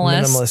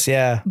minimalist.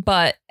 Yeah.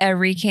 But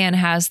every can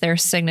has their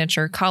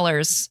signature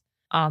colors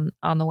on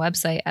the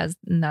website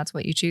and that's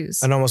what you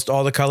choose. And almost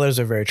all the colors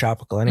are very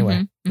tropical anyway,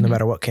 Mhm, no mhm.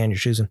 matter what can you're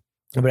choosing.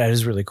 But that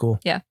is really cool.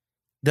 Yeah.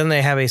 Then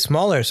they have a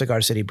smaller Cigar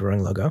City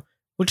Brewing logo,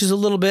 which is a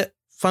little bit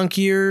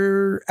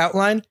funkier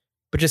outline,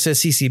 but just says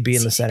CCB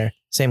in the center.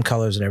 Same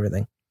colors and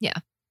everything.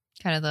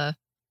 Kind of the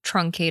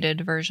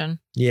truncated version.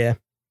 Yeah.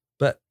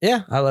 But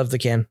yeah, I love the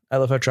can. I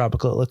love how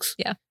tropical it looks.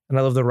 Yeah. And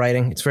I love the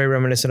writing. It's very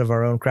reminiscent of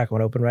our own Crack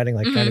One Open writing,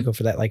 like trying to go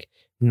for that like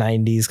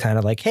 90s kind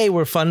of like, hey,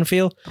 we're fun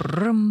feel.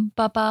 Brum,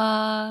 ba,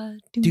 ba,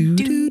 Do,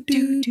 doo,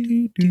 do,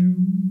 do, do,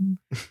 do.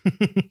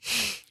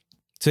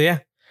 So yeah,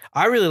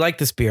 I really like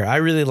this beer. I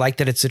really like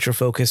that it's citra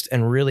focused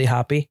and really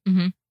hoppy.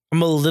 Mhm.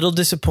 I'm a little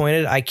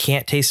disappointed I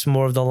can't taste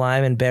more of the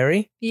lime and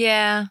berry,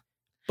 Yeah,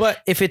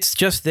 but if it's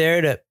just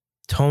there to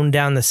tone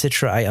down the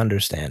citra, I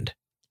understand.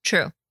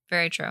 true.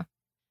 Very true.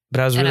 But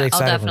I was And really I'll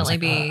excited. when I was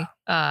definitely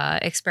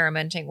like, be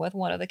experimenting with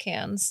one of the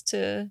cans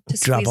to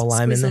Drop a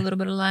lime in squeeze there. a little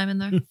bit of lime in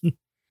there.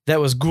 That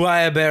was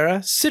Guayabera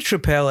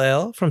Citra Pale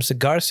Ale from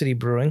Cigar City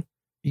Brewing.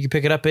 You can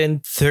pick it up in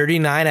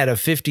 39 out of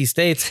 50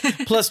 states,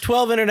 plus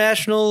 12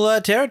 international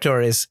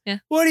territories. Yeah.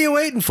 What are you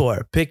waiting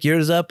for? Pick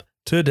yours up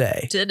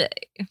today. Today.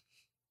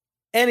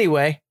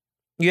 Anyway,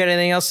 you got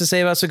anything else to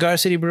say about Cigar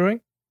City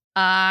Brewing?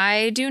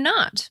 I do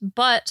not,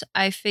 but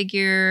I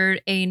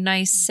figured a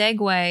nice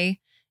segue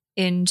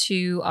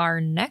into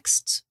our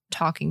next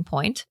talking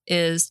point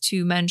is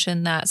to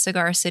mention that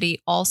Cigar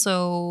City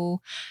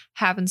also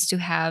happens to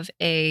have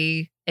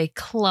a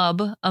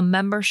club, a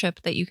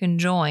membership that you can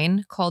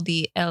join called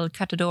the El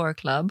Catador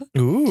Club.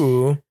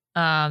 Ooh.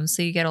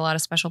 So you get a lot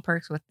of special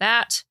perks with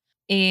that.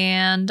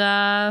 And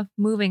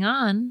moving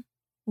on,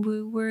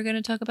 we're going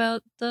to talk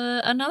about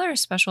another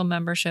special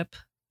membership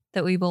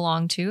that we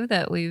belong to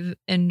that we've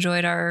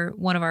enjoyed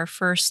one of our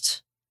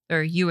first,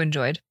 or you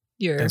enjoyed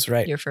That's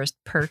right. your first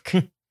perk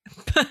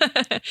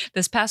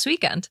this past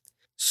weekend.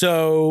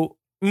 So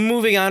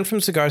moving on from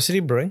Cigar City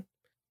Brewing,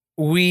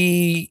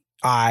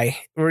 I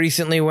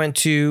recently went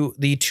to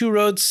the Two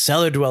Roads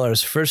Cellar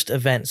Dwellers first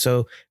event.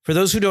 So for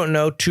those who don't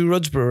know, Two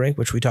Roads Brewery,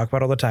 which we talk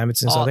about all the time,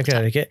 it's in All Southern the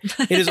time.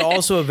 Connecticut. It is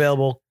also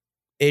available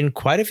in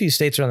quite a few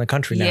states around the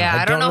country now. Yeah,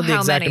 I don't know the how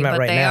exact many, amount but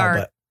right they now, are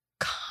but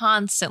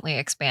constantly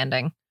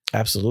expanding.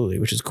 absolutely,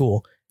 which is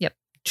cool. Yep.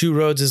 Two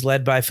Roads is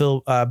led by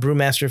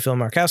brewmaster Phil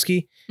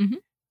Markowski, Mhm.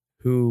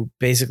 who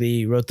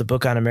basically wrote the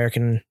book on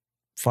American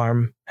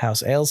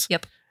farmhouse ales.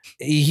 Yep.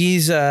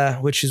 He's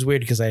which is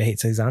weird because I hate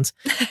saisons.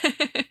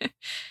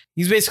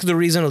 He's basically the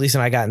reason, at least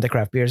when I got into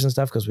craft beers and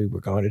stuff, because we were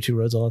going to Two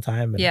Roads all the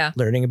time and Yeah.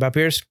 learning about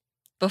beers.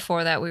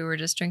 Before that, we were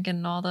just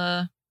drinking all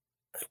the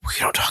We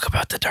don't talk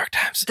about the dark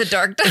times.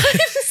 dark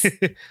times.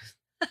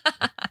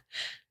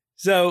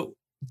 So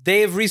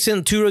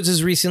Two Roads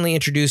has recently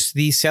introduced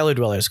the Cellar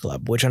Dwellers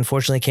Club, which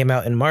unfortunately came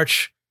out in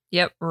March.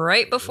 Yep,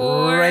 right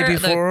before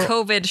the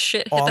COVID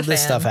shit hit all the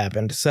this fan. stuff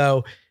happened.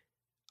 So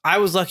I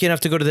was lucky enough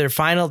to go to their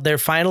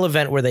final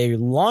event where they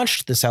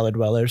launched the Cellar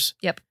Dwellers.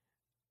 Yep.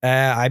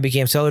 I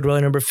became Cellar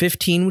Dweller number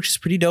 15, which is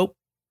pretty dope.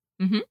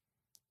 Mhm.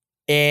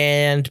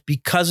 And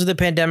because of the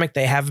pandemic,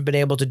 they haven't been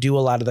able to do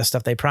a lot of the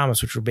stuff they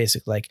promised, which were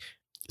basically like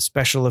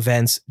special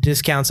events,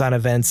 discounts on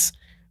events,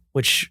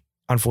 which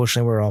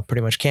unfortunately were all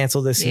pretty much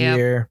canceled this Yeah.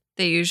 year.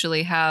 They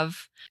usually have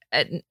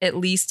at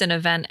least an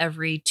event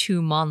every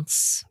 2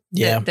 months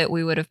Yeah. that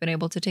we would have been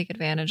able to take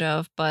advantage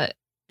of. But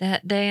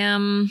that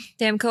damn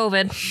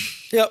COVID.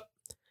 Yep.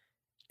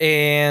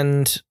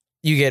 And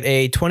you get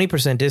a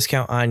 20%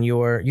 discount on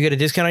your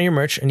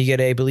merch, and you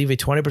get I believe a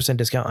 20%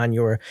 discount on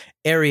your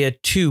Area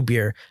 2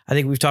 beer. I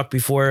think we've talked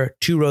before.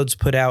 Two Roads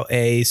put out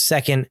a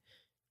second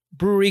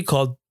brewery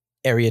called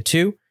Area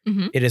 2.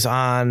 Mhm. It is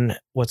on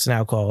what's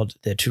now called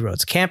the Two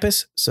Roads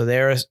campus. So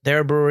they're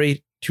a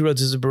brewery. Two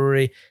Roads is a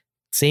brewery.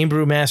 Same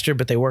brewmaster,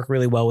 but they work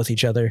really well with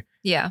each other.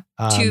 Yeah.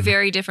 Two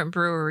very different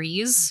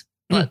breweries,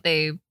 but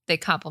they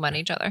complement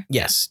each other.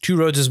 Yes. Two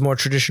Roads is more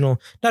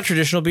not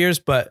traditional beers,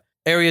 but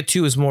Area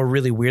 2 is more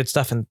really weird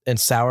stuff and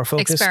sour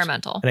focused.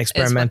 Experimental. And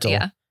experimental.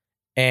 Yeah.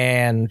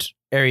 And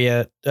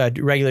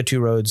regular Two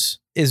Roads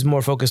is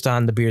more focused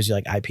on the beers you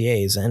like,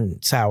 IPAs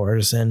and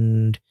sours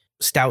and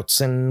stouts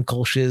and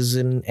kolsches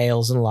and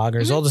ales and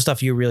lagers, Mhm. all the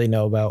stuff you really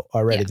know about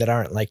already Yeah. that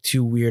aren't like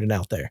too weird and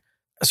out there.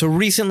 So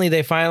recently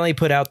they finally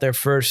put out their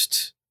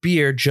first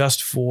beer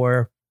just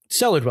for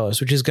Cellar Dwellers,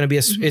 which is going to be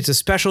it's a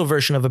special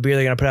version of a beer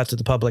they're going to put out to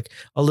the public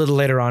a little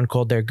later on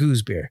called their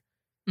Goose Beer.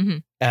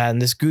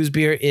 And this Goose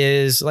Beer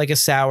is like a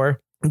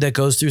sour that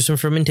goes through some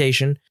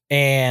fermentation.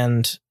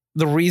 And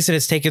the reason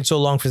it's taken so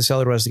long for the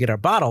Cellar Dwellers to get our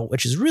bottle,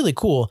 which is really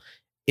cool,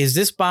 is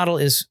this bottle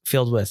is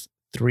filled with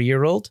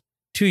 3-year-old,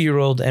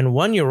 2-year-old, and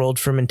 1-year-old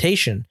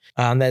fermentation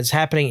that's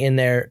happening in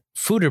their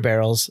foeder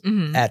barrels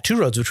at Two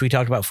Roads, which we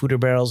talked about foeder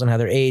barrels and how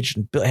they're aged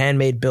and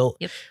handmade built.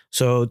 Yep.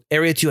 So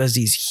Area 2 has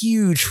these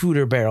huge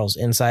foeder barrels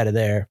inside of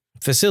their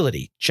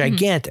facility,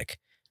 gigantic.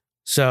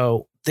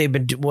 So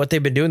what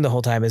they've been doing the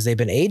whole time is they've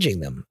been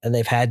aging them, and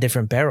they've had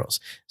different barrels.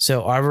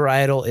 So our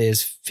varietal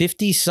is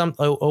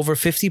over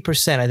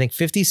 50%, I think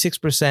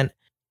 56%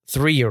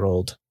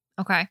 3-year-old.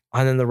 Okay.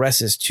 And then the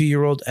rest is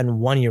 2-year-old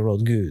and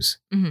 1-year-old goose.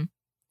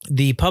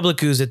 The public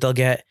goose that they'll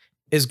get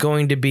is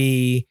going to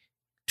be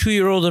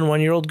 2-year-old and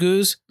 1-year-old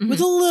goose with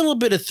a little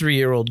bit of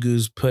 3-year-old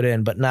goose put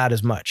in, but not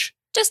as much.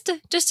 Just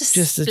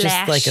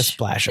like a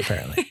splash,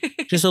 apparently.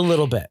 Just a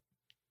little bit.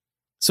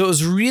 So it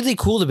was really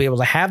cool to be able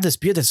to have this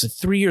beer that's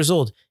 3 years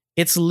old.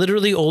 It's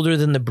literally older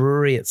than the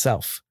brewery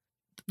itself.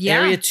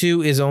 Yeah. Area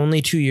 2 is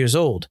only 2 years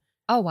old.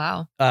 Oh,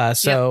 wow.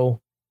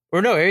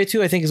 Or no, Area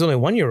 2 I think is only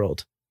 1 year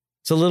old.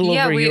 It's a little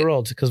over a year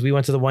old because we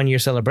went to the 1 year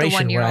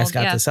celebration where I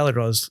got the Cellar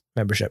Dwellers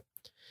membership.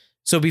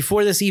 So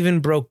before this even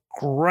broke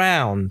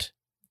ground,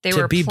 they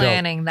were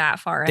planning that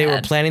far ahead. They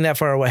were planning that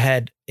far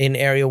ahead. In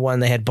Area 1,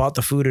 they had bought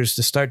the fooders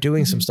to start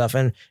doing some stuff,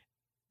 and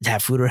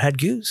that fooder had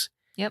goose.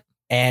 Yep.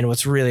 And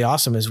what's really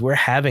awesome is we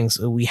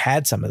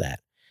had some of that.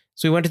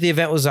 So we went to the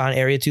event, was on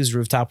Area 2's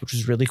rooftop, which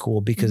was really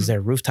cool because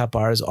their rooftop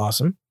bar is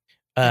awesome.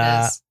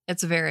 It is.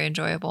 It's very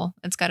enjoyable.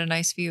 It's got a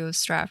nice view of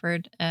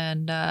Stratford,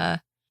 and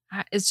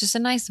it's just a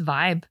nice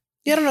vibe.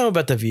 Yeah, I don't know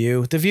about the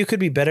view. The view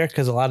could be better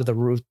because a lot of the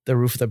roof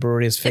of the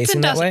brewery is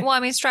facing that way. Well, I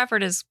mean,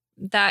 Stratford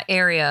that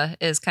area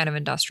is kind of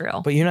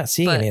industrial. But you're not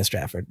seeing any of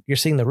Stratford. You're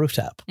seeing the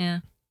rooftop. Yeah.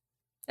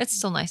 It's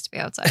still nice to be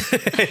outside.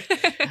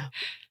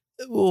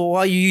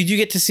 Well, you do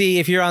get to see,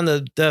 if you're on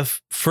the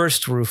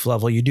first roof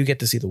level, you do get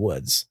to see the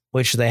woods,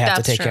 which they have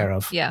to take care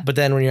of. Yeah. But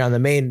then when you're on the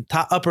main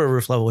upper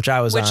roof level, which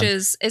I was on,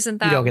 isn't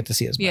that, you don't get to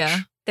see as much. Yeah.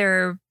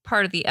 They're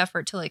part of the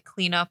effort to like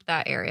clean up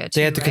that area too.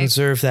 They had to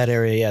conserve that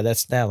area. Yeah.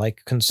 That's that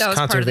like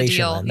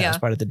conservation land. That was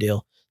part of the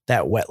deal.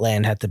 That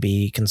wetland had to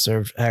be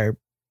conserved or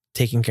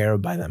taken care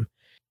of by them.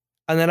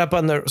 And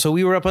then so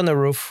we were up on the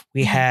roof.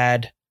 We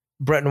had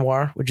Brett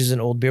Noir, which is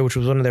an old beer, which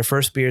was one of their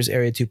first beers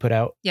Area 2 put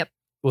out. Yep.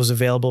 It was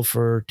available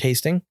for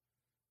tasting,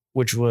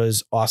 which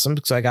was awesome.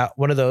 So I got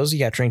one of those. You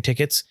got drink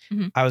tickets.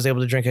 I was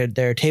able to drink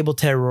their Table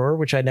Terroir,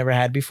 which I'd never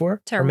had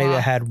before. Or maybe I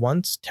had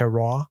once.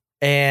 Terroir.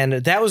 And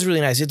that was really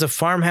nice. It's a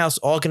farmhouse,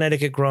 all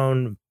Connecticut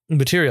grown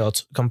material.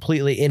 It's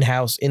completely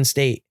in-house,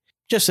 in-state.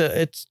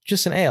 It's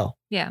just an ale.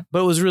 Yeah. But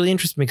it was really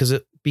interesting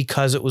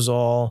because it was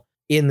all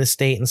in the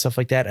state and stuff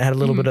like that. It had a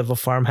little bit of a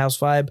farmhouse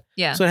vibe.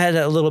 Yeah. So it had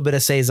a little bit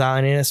of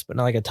saisoniness, but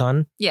not like a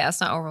ton. Yeah,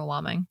 it's not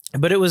overwhelming.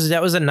 But that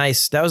was a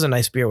nice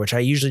beer, which I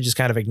usually just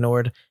kind of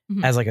ignored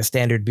as like a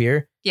standard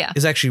beer. Yeah.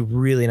 It's actually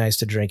really nice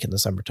to drink in the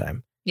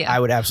summertime. Yeah. I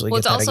would absolutely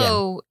get that again. It's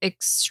also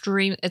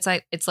extreme. It's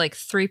like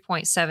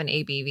 3.7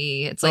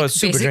 ABV. It's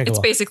super drinkable.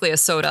 It's basically a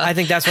soda. I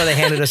think that's why they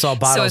handed us all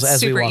bottles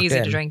as we walked in. So it's super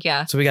easy to drink,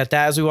 yeah. So we got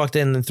that as we walked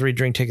in, and 3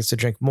 drink tickets to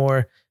drink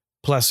more.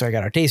 Plus I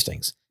got our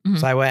tastings.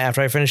 So I went,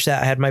 after I finished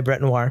that, I had my Brett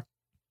Noir,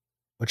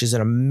 which is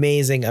an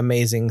amazing,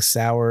 amazing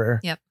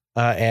sour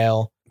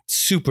ale.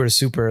 Super,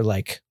 super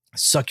like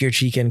suck your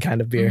cheek in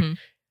kind of beer.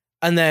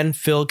 And then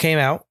Phil came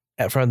out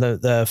from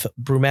the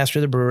brewmaster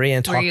of the brewery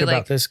and talked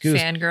about this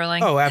goose.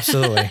 Fangirling? Oh,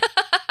 absolutely.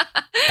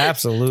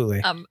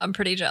 Absolutely. I'm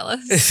pretty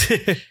jealous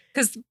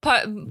because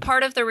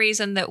part of the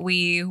reason that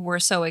we were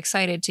so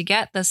excited to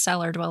get the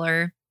Cellar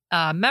Dweller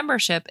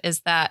membership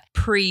is that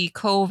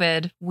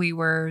pre-COVID we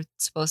were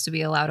supposed to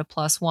be allowed a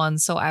 +1,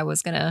 so I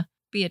was gonna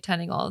be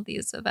attending all of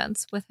these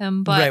events with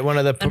him. But right, one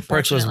of the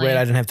perks was where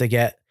I didn't have to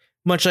get,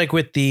 much like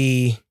with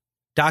the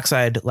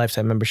Dockside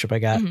lifetime membership I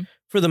got.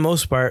 For the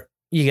most part,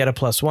 you get a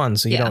 +1,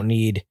 so you don't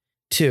need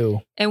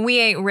 2. And we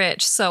ain't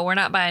rich, so we're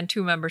not buying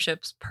 2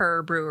 memberships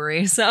per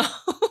brewery. So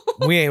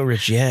we ain't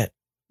rich yet.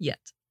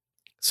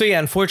 So yeah,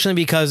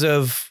 unfortunately, because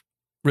of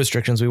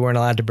restrictions, we weren't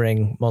allowed to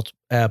bring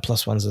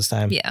 +1s this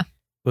time. Yeah.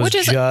 Which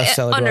is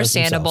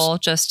understandable,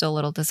 just a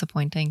little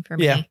disappointing for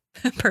me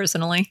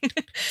personally.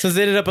 Since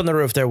they ended up on the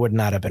roof, there would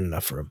not have been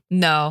enough room.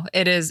 No,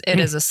 it is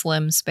a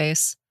slim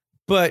space.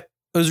 But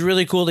it was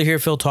really cool to hear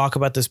Phil talk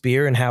about this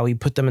beer and how he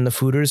put them in the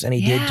fooders, and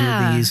he did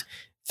do these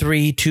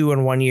 3, 2,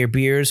 and 1 year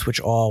beers, which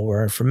all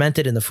were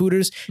fermented in the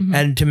fooders.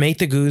 And to make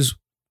the goose,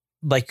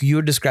 like you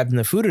were describing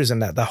the fooders,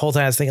 and that the whole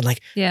time I was thinking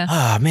like,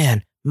 oh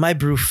man, my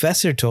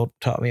brewfessor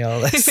taught me all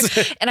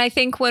this. And I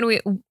think when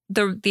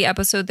the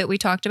episode that we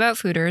talked about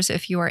fooders,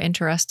 if you are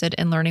interested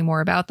in learning more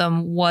about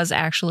them, was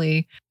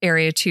actually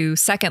Area 2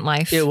 Second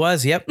Life. It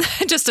was, yep.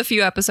 Just a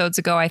few episodes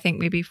ago, I think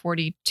maybe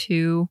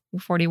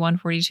 41,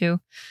 42.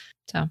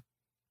 So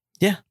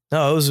yeah,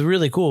 no, it was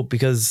really cool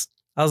because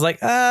I was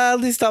like, at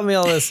least tell me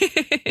all this.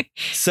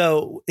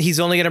 So he's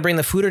only going to bring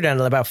the foeder down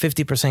to about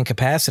 50%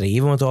 capacity,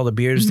 even with all the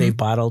beers they've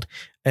bottled.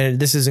 And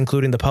this is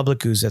including the public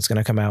goose that's going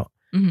to come out.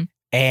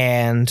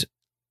 And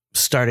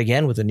start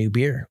again with a new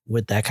beer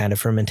with that kind of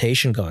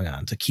fermentation going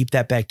on to keep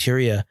that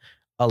bacteria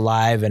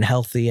alive and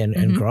healthy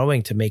and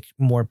growing to make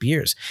more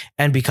beers.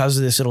 And because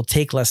of this, it'll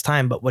take less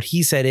time. But what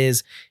he said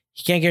is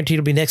he can't guarantee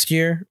it'll be next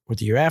year or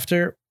the year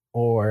after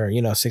or,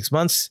 6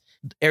 months.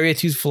 Area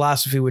 2's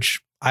philosophy,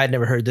 which I had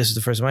never heard, this is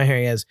the first time I'm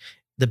hearing, is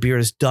the beer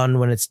is done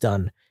when it's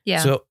done. Yeah.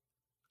 So,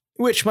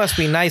 which must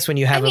be nice when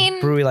you have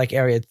a brewery like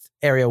Area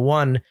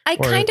 1. I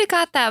kind of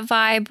got that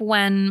vibe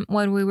when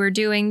we were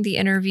doing the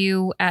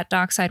interview at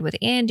Dockside with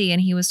Andy, and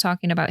he was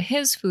talking about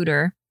his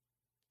foeder,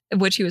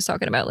 which he was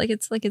talking about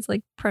it's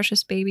like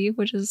Precious Baby,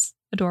 which is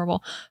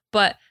adorable.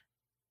 But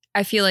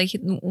I feel like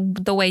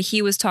the way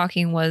he was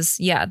talking was,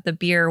 the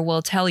beer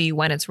will tell you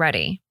when it's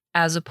ready,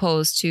 as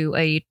opposed to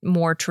a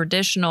more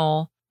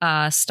traditional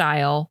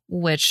style,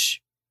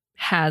 which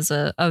has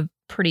a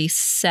pretty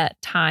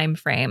set time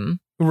frame.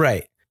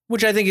 Right.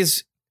 Which I think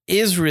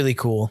is really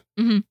cool.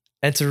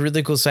 It's a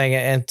really cool saying.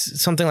 And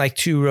something like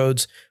Two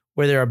Roads,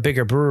 where they're a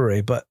bigger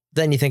brewery, but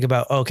then you think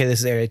about, okay, this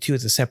is Area 2,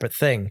 it's a separate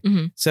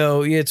thing.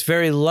 So it's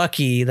very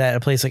lucky that a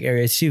place like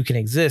Area 2 can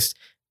exist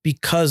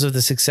because of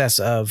the success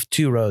of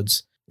Two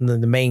Roads, the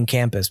main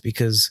campus,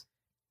 because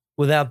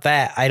without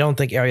that, I don't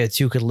think Area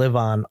 2 could live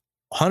on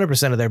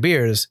 100% of their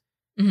beers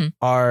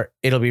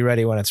it'll be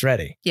ready when it's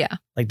ready. Yeah.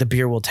 Like the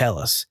beer will tell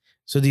us.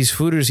 So these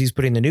foeders he's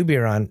putting the new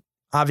beer on,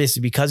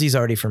 obviously because he's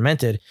already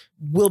fermented,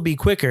 will be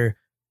quicker,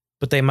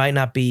 but they might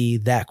not be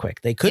that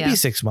quick. They could be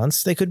 6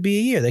 months. They could be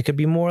a year. They could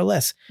be more or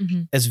less.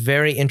 It's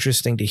very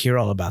interesting to hear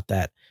all about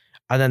that.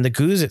 And then the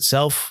goose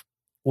itself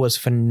was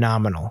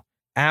phenomenal.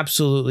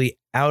 Absolutely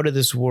out of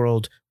this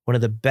world. One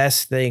of the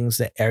best things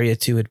that Area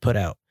 2 had put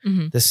out.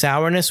 The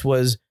sourness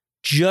was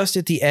just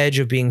at the edge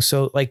of being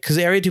so because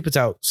Area 2 puts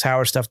out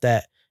sour stuff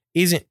that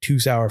isn't too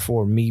sour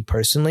for me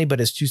personally, but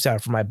it's too sour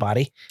for my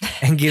body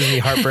and gives me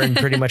heartburn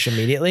pretty much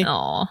immediately.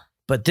 Aww.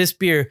 But this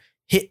beer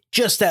hit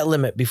just that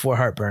limit before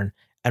heartburn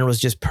and was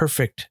just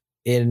perfect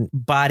in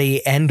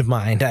body and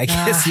mind, I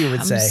guess you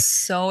would say. I'm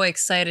so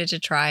excited to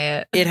try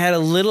it. It had a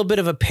little bit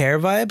of a pear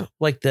vibe,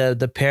 like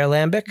the pear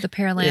lambic. The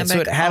pear lambic. Yeah,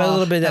 so it had a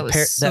little bit of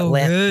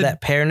that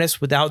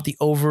pearness without the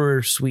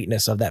over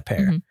sweetness of that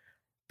pear.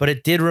 But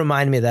it did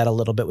remind me of that a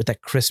little bit with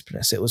that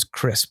crispness. It was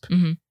crisp.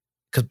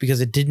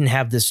 Because it didn't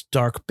have this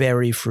dark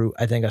berry fruit,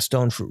 I think a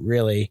stone fruit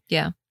really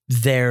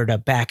there to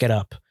back it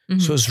up.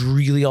 So it's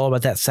really all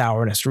about that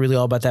sourness, really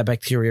all about that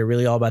bacteria,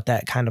 really all about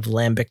that kind of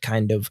lambic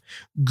kind of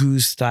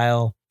goose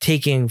style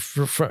taking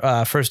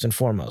first and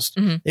foremost.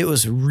 It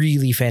was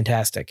really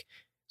fantastic.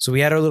 So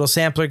we had our little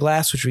sampler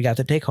glass, which we got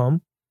to take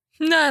home.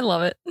 I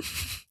love it.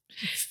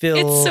 Phil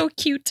it's so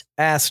cute.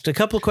 Asked a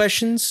couple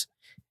questions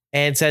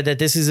and said that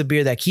this is a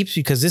beer that keeps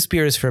because this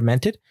beer is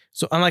fermented.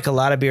 So unlike a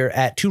lot of beer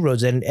at Two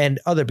Roads and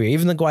other beer,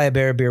 even the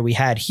Guayabera beer we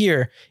had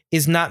here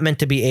is not meant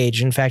to be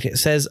aged. In fact, it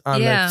says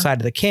on the side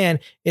of the can,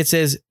 it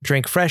says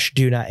drink fresh,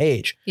 do not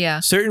age. Yeah.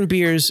 Certain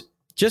beers,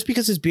 just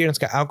because it's beer and it's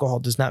got alcohol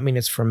does not mean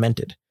it's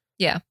fermented.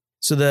 Yeah.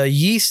 So the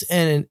yeast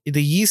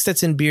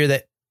that's in beer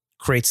that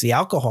creates the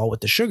alcohol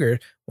with the sugar,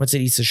 once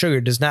it eats the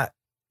sugar, is not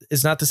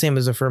the same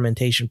as a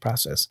fermentation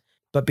process.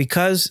 But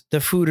because the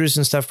foeders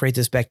and stuff create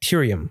this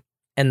bacterium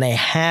and they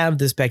have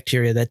this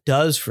bacteria that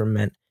does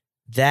ferment,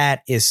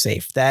 that is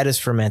safe. That is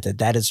fermented.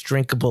 That is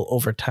drinkable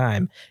over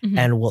time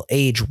and will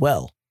age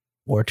well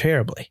or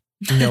terribly.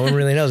 No one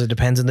really knows. It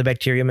depends on the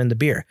bacterium in the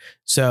beer.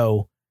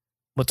 So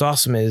what's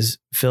awesome is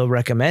Phil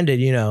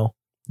recommended,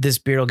 this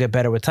beer will get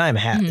better with time.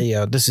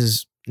 This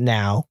is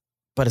now,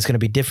 but it's going to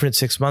be different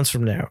 6 months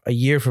from now, a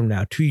year from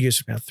now, 2 years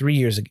from now, 3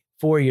 years,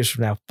 4 years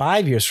from now,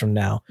 5 years from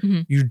now.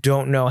 You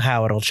don't know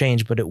how it'll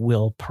change, but it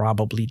will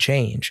probably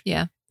change.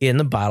 Yeah. In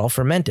the bottle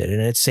fermented,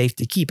 and it's safe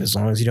to keep as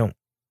long as you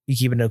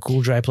keep it in a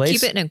cool, dry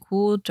place. Keep it in a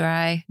cool,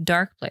 dry,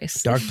 dark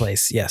place. Dark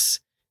place, yes.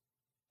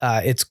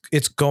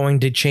 It's going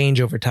to change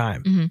over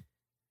time.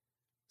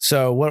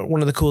 So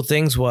one of the cool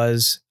things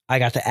was I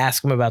got to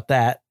ask him about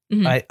that.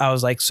 I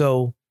was like,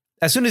 so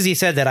as soon as he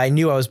said that, I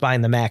knew I was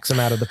buying the maximum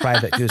out of the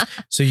private goose.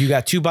 So you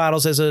got 2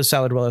 bottles as a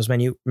Cellar Dwellers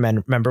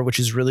member, which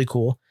is really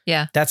cool.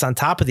 Yeah. That's on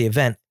top of the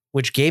event,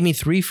 which gave me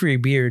 3 free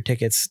beer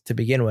tickets to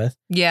begin with.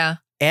 Yeah.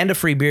 And a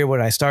free beer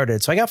when I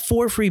started. So I got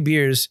 4 free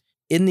beers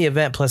in the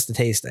event plus the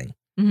tasting.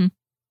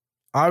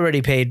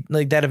 Already paid.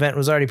 Like that event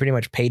was already pretty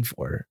much paid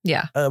for.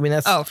 Yeah. I mean,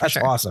 that's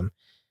sure. Awesome.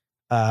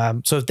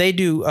 So if they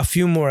do a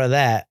few more of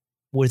that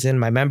within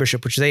my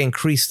membership, which they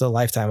increase the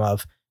lifetime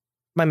of,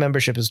 my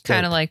membership is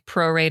kind of like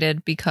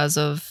prorated because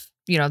of,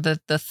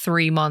 the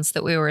 3 months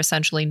that we were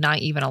essentially not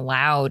even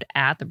allowed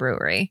at the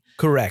brewery.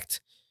 Correct.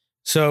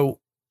 So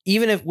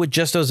even if with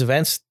just those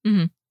events,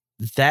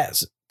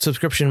 that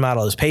subscription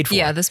model is paid for.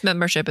 Yeah, this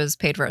membership is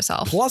paid for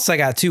itself. Plus I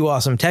got 2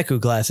 awesome Teku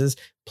glasses.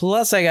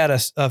 Plus I got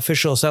a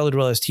official Cellar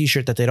Dwellers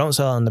t-shirt that they don't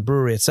sell on the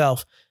brewery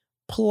itself.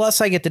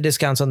 Plus I get the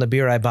discounts on the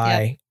beer I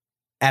buy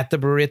at the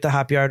brewery at the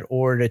Hop Yard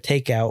or to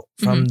take out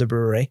from the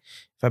brewery.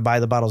 If I buy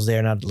the bottles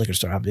there, not at the liquor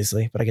store,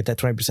 obviously, but I get that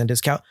 20%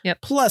 discount.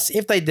 Yep. Plus,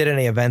 if they did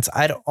any events,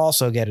 I'd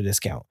also get a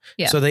discount.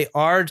 Yeah. So they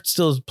are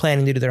still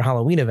planning to do their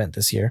Halloween event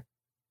this year.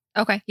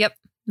 Okay. Yep.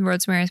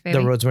 Rosemary's Baby.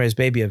 The Rosemary's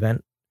Baby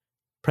event.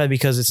 Probably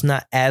because it's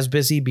not as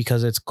busy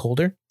because it's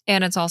colder.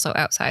 And it's also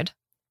outside.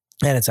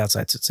 And it's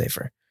outside, so it's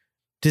safer.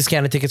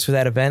 Discounted tickets for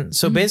that event.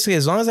 So basically,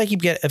 as long as I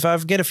if I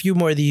get a few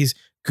more of these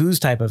Goose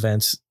type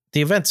events,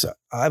 the events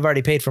I've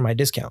already paid for my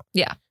discount.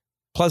 Yeah.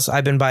 Plus,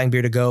 I've been buying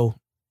beer to go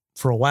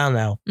for a while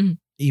now,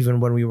 even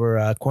when we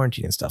were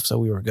quarantined and stuff. So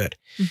we were good.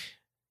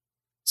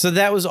 So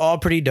that was all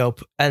pretty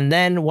dope. And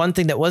then one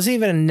thing that wasn't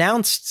even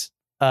announced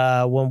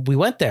when we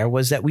went there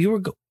was that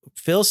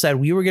Phil said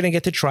we were going to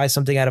get to try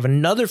something out of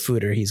another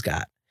foeder he's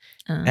got.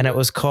 And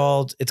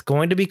it's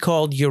going to be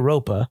called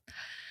Europa.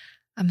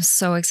 I'm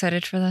so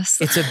excited for this.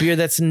 It's a beer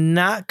that's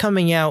not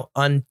coming out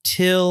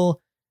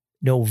until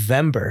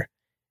November.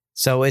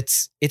 So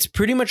it was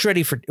pretty much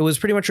ready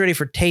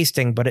for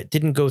tasting, but it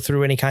didn't go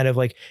through any kind of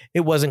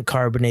it wasn't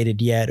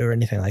carbonated yet or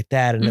anything like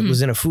that. And it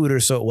was in a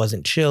foeder, so it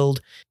wasn't chilled.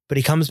 But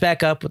he comes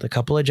back up with a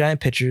couple of giant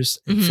pitchers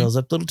and fills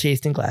up little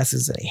tasting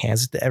glasses and he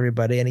hands it to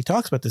everybody. And he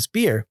talks about this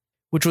beer,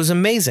 which was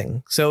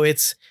amazing. So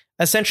it's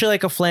essentially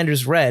like a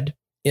Flanders Red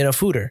in a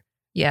foeder.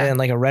 Yeah. And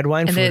like a red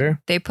wine foeder.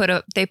 They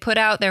put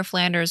out their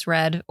Flanders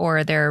Red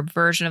or their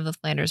version of the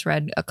Flanders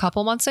Red a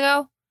couple months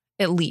ago,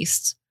 at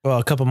least. Well,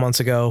 a couple months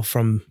ago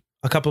from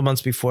a couple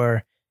months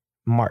before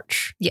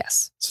March.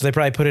 Yes. So they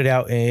probably put it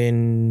out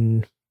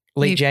in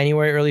late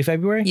January, early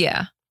February.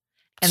 Yeah.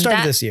 And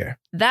started this year.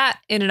 That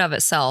in and of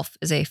itself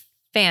is a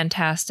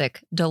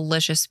fantastic,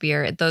 delicious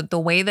beer. The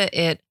way that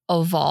it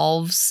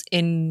evolves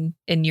in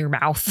your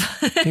mouth.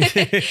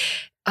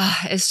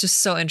 It's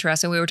just so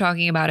interesting. We were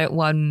talking about it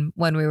when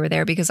we were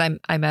there because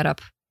I met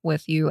up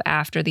with you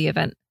after the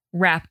event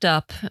wrapped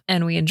up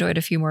and we enjoyed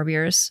a few more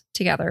beers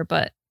together.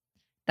 But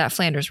that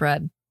Flanders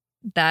Red,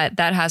 that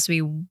has to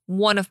be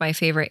one of my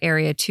favorite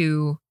Area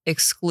 2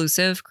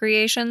 exclusive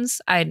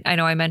creations. I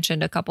know I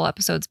mentioned a couple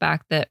episodes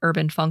back that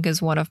Urban Funk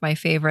is one of my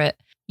favorite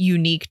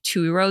unique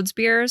Two Roads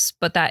beers,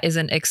 but that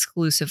isn't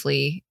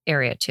exclusively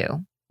Area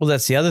 2. Well,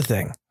 that's the other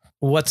thing.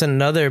 What's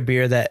another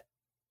beer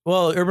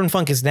Urban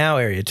Funk is now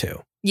Area 2.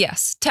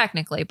 Yes,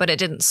 technically, but it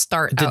didn't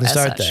start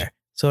there.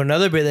 So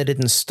another beer that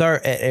didn't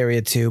start at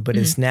Area 2, but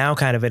is now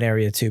kind of an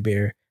Area 2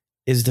 beer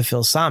is the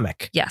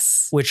Philsamic.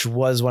 Yes. Which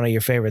was one of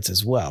your favorites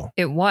as well.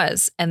 It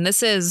was. And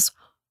this is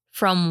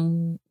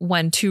from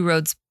when Two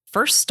Roads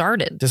first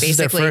started. This is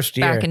their first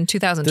year. Back in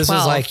 2012. This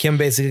is like him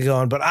basically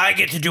going, but I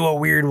get to do a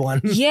weird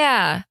one.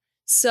 Yeah.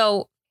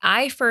 So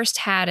I first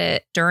had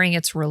it during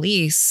its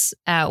release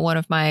at one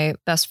of my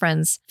best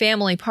friend's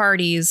family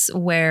parties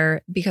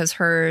because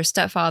her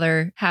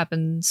stepfather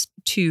happens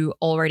to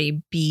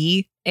already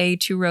be a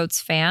Two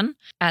Roads fan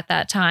at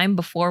that time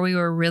before we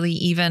were really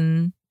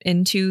even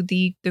into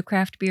the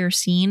craft beer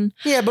scene.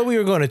 Yeah, but we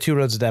were going to Two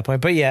Roads at that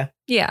point. But yeah.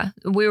 Yeah,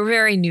 we were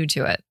very new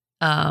to it.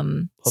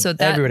 So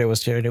that everybody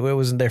was here. It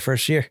wasn't their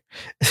first year.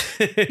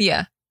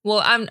 Yeah.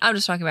 Well, I'm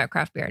just talking about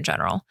craft beer in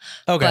general.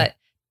 Okay. But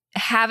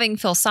having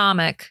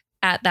Philsamic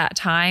at that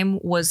time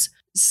was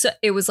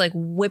like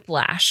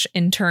whiplash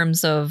in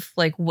terms of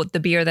like what the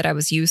beer that I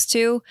was used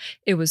to.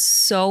 It was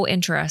so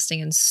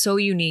interesting and so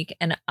unique,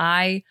 and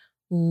I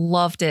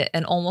loved it.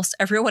 And almost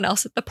everyone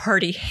else at the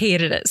party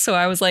hated it. So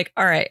I was like,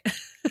 all right,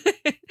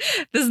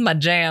 this is my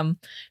jam.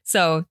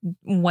 So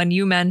when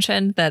you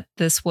mentioned that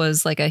this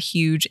was like a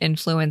huge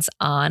influence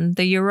on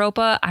the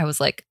Europa, I was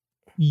like,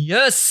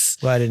 yes.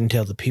 Well, I didn't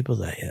tell the people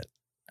that yet.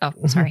 Oh,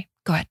 sorry.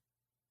 Go ahead.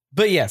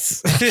 But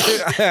yes.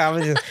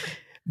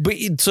 But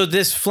so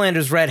this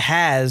Flanders Red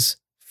has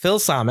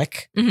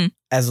Philsamic,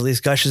 as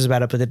Elise gushes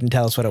about it, but didn't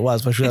tell us what it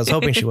was, which I was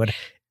hoping she would,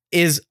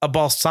 is a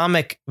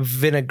balsamic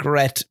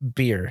vinaigrette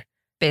beer.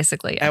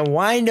 Basically. Yeah. And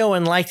why no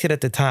one liked it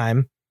at the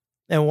time,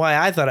 and why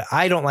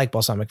I don't like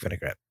balsamic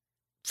vinaigrette.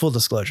 Full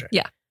disclosure.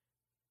 Yeah.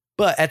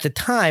 But at the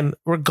time,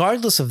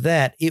 regardless of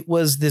that, it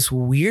was this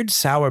weird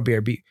sour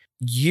beer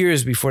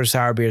years before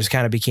sour beers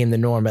kind of became the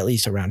norm, at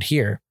least around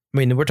here. I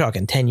mean, we're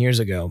talking 10 years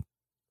ago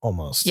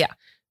almost. Yeah.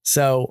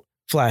 So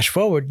flash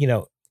forward,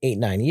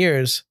 8-9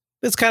 years,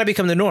 it's kind of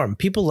become the norm.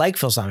 People like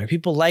Philsamic.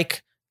 People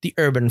like the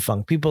Urban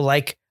Funk. People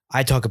like,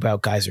 I talk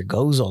about Geyser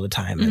Goes all the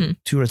time. And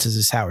Two Roads is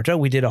a sour.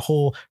 We did a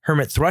whole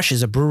Hermit Thrush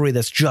is a brewery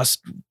that's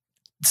just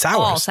sours.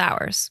 All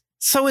sours.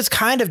 So it's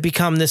kind of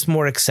become this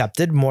more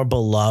accepted, more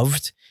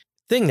beloved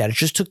thing that it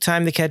just took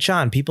time to catch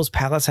on. People's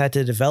palates had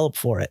to develop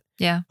for it.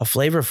 Yeah. A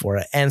flavor for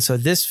it. And so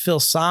this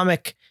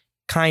Philsamic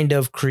kind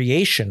of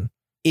creation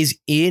is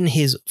in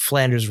his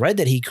Flanders Red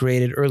that he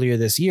created earlier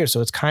this year. So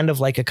it's kind of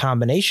like a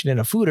combination in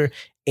a foeder,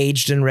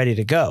 aged and ready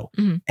to go.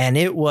 And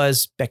it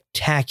was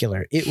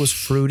spectacular. It was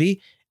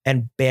fruity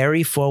and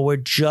berry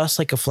forward, just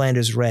like a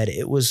Flanders Red.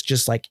 It was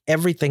just like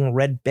everything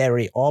red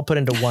berry all put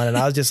into one. And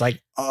I was just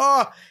like,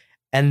 oh,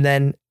 and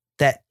then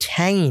that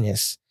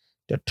tanginess,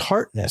 the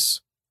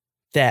tartness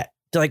that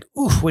like,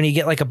 ooh, when you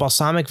get like a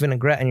balsamic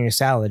vinaigrette in your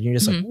salad, you're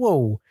just like,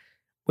 whoa,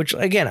 which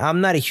again,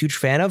 I'm not a huge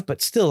fan of,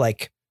 but still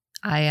like,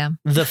 I am.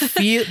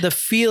 The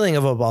feeling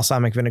of a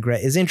balsamic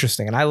vinaigrette is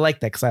interesting. And I like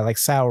that because I like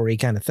soury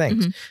kind of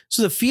things. Mhm.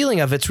 So the feeling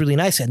of it's really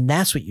nice. And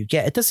that's what you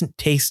get. It doesn't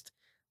taste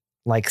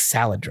like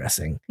salad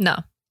dressing. No.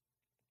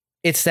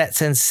 It's that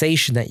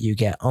sensation that you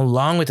get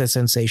along with the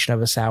sensation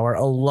of a sour,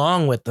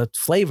 along with the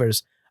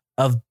flavors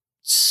of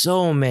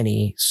so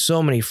many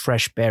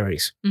fresh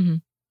berries.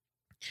 Mhm.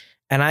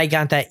 And I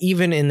got that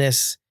even in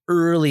this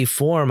early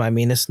form. I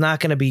mean, it's not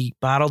going to be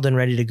bottled and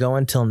ready to go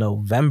until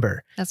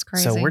November. That's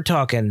crazy. So we're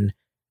talking,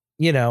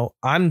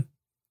 I'm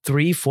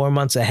 3-4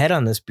 months ahead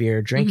on this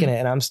beer, drinking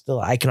it, and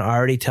I can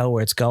already tell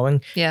where it's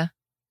going. Yeah.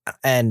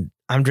 And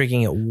I'm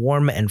drinking it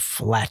warm and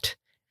flat.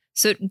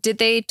 So did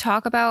they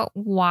talk about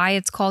why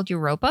it's called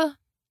Europa?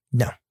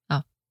 No.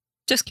 Oh,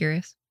 just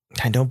curious.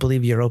 I don't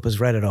believe Europa's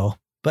red at all,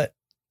 but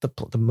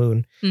the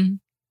moon. Mhm.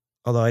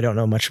 Although I don't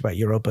know much about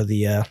Europa,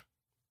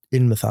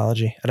 in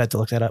mythology. I'd have to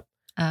look that up.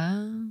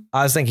 I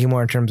was thinking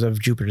more in terms of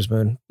Jupiter's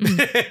moon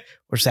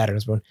or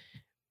Saturn's moon.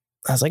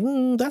 I was like,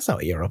 that's not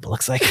what Europa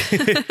looks like.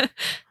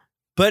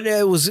 But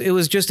it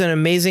was just an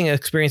amazing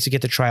experience to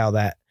get to try all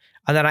that.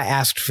 And then I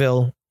asked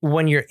Phil,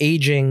 when you're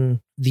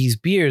aging these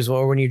beers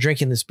or when you're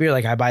drinking this beer,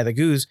 like I buy the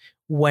goose,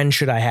 when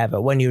should I have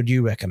it? When would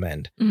you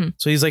recommend? Mhm.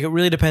 So he's like, it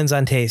really depends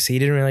on taste. He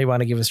didn't really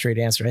want to give a straight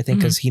answer, I think,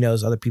 because he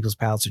knows other people's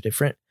palates are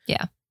different.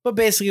 Yeah. But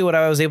basically what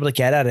I was able to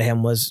get out of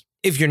him was,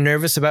 if you're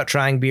nervous about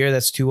trying beer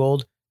that's too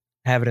old,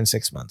 have it in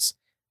 6 months.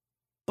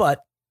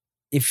 But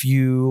if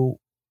you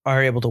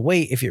are able to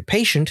wait, if you're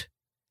patient,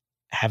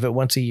 have it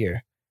once a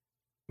year.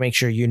 Make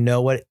sure you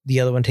know what the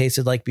other one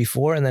tasted like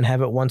before, and then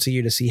have it once a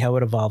year to see how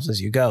it evolves as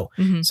you go.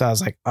 Mhm. So I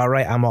was like, all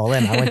right, I'm all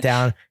in. I went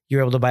down. You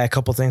were able to buy a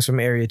couple things from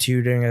Area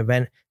 2 during an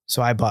event.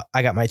 So I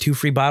got my 2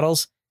 free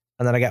bottles,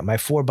 and then I got my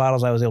 4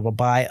 bottles I was able to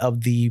buy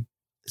of the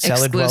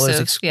Cellar Dwellers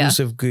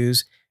exclusive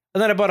goose.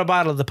 And then I bought a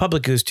bottle of the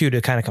public goose too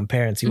to kind of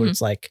compare and see what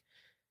it's like.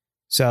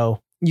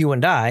 So you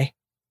and I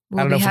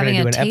don't know if we're going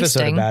to do an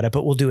episode about it,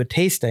 but we'll do a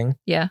tasting.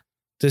 Yeah.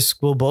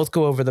 We'll both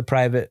go over the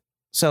private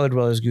Cellar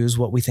Dwellers goose,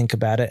 what we think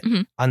about it.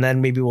 Mhm. And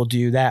then maybe we'll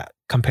do that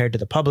compared to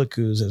the public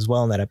goose as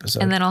well in that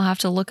episode. And then I'll have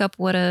to look up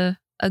what a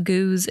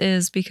goose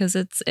is, because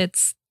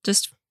it's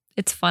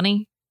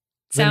funny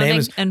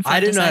sounding and fun I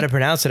didn't know say. how to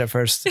pronounce it at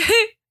first.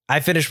 I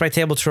finished my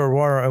table to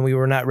Aurora and we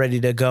were not ready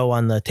to go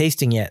on the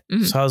tasting yet.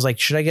 Mhm. So I was like,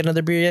 should I get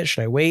another beer yet?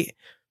 Should I wait?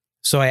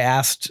 So I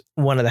asked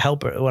one of the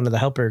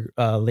helper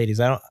ladies.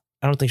 I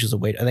don't think she was a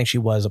waiter. I think she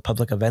was a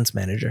public events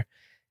manager.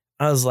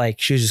 I was like,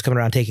 she was just coming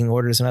around taking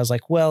orders. And I was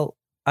like, well,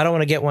 I don't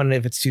want to get one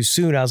if it's too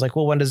soon. I was like,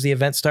 well, when does the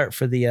event start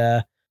for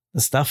the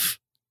stuff?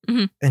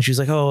 Mhm. And she's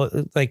like,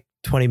 oh, like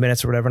 20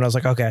 minutes or whatever. And I was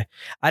like, okay.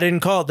 I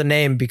didn't call it the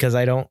name because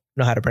I don't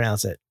know how to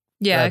pronounce it.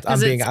 Yeah,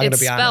 because it's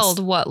be spelled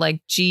honest. what,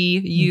 like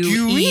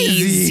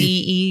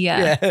Gueze?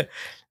 Yeah.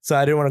 So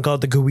I didn't want to call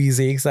it the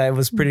Gooezy because I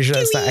was pretty sure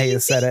that's not how you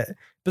said it.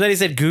 But then he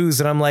said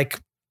goose, and I'm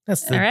like,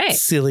 that's the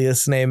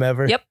silliest name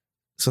ever. Yep.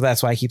 So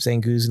that's why I keep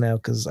saying goose now,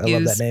 because I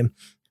love Goose. that name.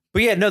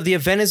 But yeah, no, the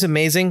event is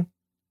amazing.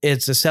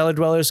 It's a Cellar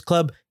Dwellers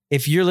Club.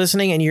 If you're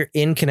listening and you're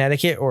in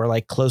Connecticut or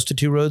like close to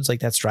 2 roads, like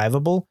that's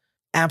drivable,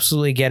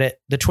 absolutely get it.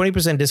 The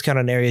 20% discount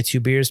on Area 2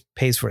 beers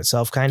pays for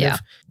itself, kind of.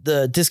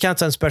 The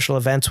discounts on special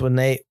events,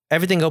 when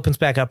everything opens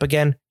back up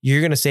again,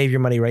 you're going to save your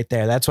money right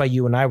there. That's why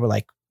you and I were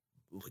like,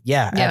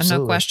 yeah,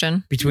 absolutely. No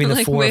question. Between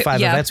the 4 or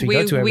 5 events we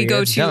go to every year, we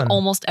go to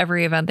almost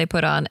every event they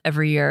put on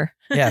every year.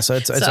 Yeah, so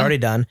it's already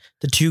done.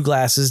 The 2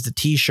 glasses, the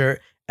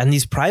T-shirt, and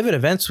these private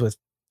events with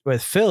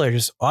Phil are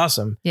just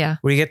awesome. Yeah,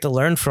 where you get to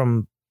learn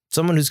from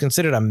someone who's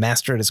considered a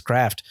master at his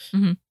craft,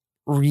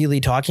 really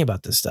talking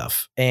about this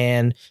stuff.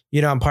 And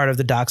I'm part of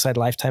the Dockside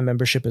Lifetime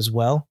membership as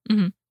well,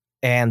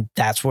 and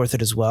that's worth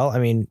it as well. I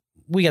mean,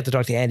 we got to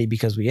talk to Andy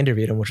because we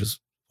interviewed him, which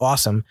was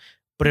awesome.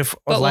 But if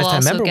a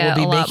lifetime member, we'll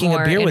be making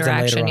a beer with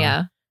him later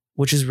on,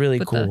 which is really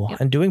cool.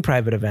 And doing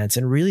private events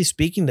and really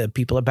speaking to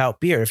people about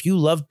beer. If you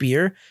love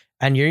beer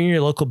and you're in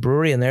your local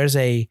brewery and there's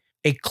a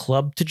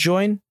club to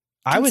join,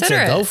 I would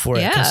say go for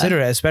it. Yeah. Consider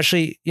it,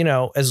 especially,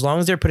 as long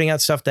as they're putting out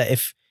stuff that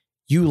if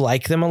you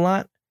like them a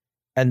lot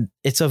and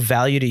it's of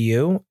value to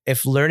you,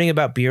 if learning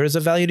about beer is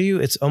of value to you,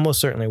 it's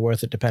almost certainly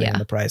worth it depending on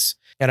the price.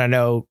 And I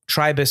know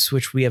Tribus,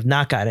 which we have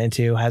not gotten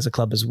into, has a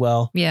club as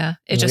well. Yeah.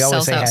 It just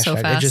sells out so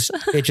fast.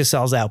 It just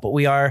sells out. But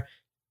we are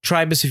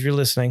Tribus, if you're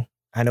listening.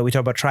 I know we talk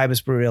about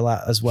Tribus Brewery a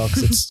lot as well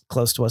because it's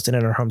close to us and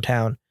in our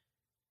hometown.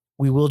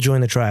 We will join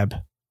the tribe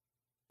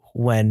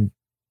when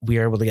we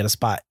are able to get a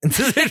spot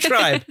into the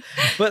tribe.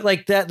 But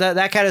like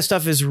that kind of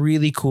stuff is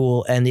really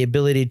cool. And the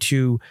ability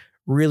to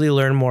really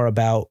learn more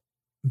about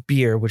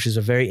beer, which is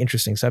a very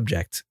interesting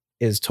subject,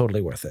 is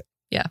totally worth it.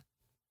 Yeah,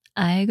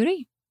 I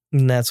agree.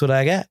 And that's what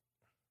I got.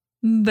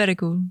 Very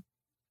cool.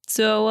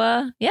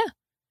 So, yeah.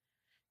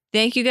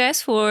 Thank you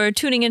guys for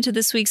tuning into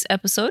this week's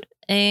episode.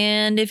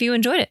 And if you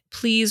enjoyed it,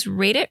 please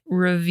rate it,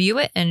 review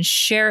it, and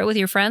share it with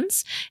your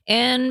friends.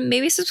 And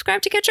maybe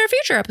subscribe to catch our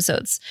future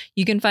episodes.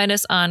 You can find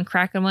us on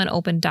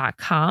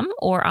crackandoneopen.com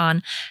or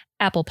on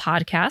Apple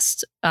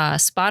Podcasts,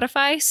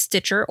 Spotify,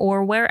 Stitcher,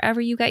 or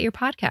wherever you get your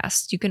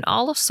podcasts. You can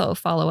also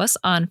follow us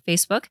on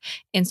Facebook,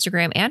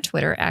 Instagram, and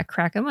Twitter at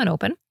Crack 'Em When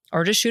Open.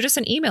 Or just shoot us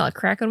an email at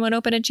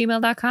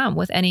crackenwheenopen@gmail.com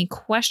with any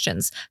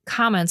questions,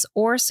 comments,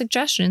 or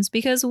suggestions,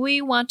 because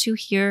we want to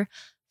hear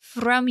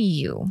from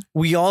you.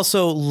 We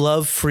also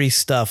love free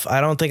stuff.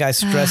 I don't think I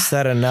stressed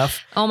that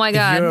enough. Oh my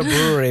God. If you're a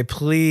brewery,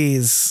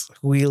 please,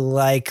 we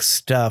like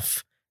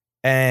stuff.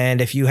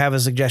 And if you have a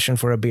suggestion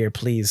for a beer,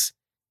 please,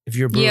 if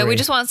you're a brewery, yeah, we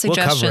just want we'll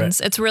cover suggestions.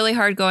 It's really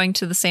hard going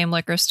to the same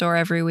liquor store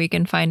every week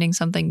and finding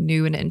something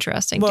new and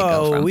interesting to go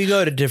Well, from. we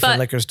go to different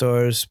liquor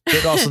stores,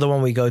 but also the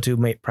one we go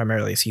to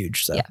primarily is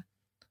huge. So, Yeah.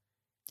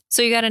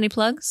 So you got any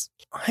plugs?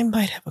 I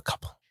might have a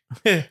couple.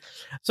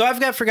 So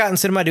I've got Forgotten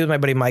Cinema I do with my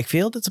buddy Mike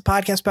Field. It's a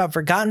podcast about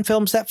forgotten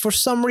films that for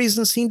some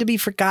reason seem to be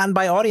forgotten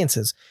by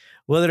audiences,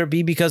 whether it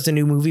be because the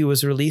new movie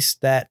was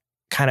released that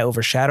kind of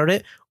overshadowed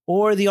it,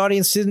 or the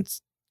audience didn't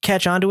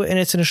catch on to it in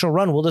its initial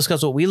run. We'll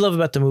discuss what we love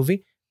about the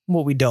movie,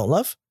 what we don't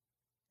love,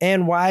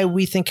 and why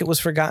we think it was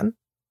forgotten,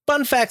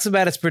 fun facts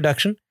about its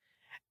production,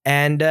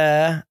 and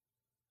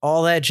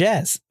all that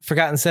jazz.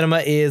 Forgotten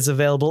Cinema is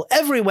available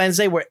every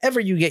Wednesday wherever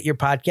you get your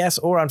podcasts,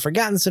 or on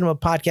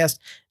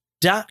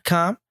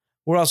ForgottenCinemaPodcast.com.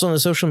 We're also on the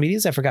social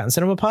medias at Forgotten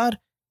Cinema Pod.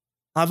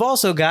 I've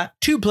also got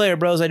Two Player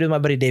Bros I do with my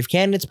buddy Dave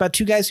Cannon. It's about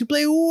two guys who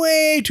play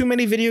way too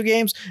many video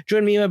games.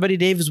 Join me and my buddy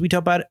Dave as we talk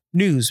about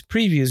news,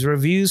 previews,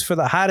 reviews for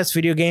the hottest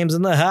video games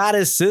and the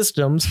hottest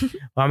systems.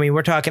 I mean,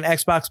 we're talking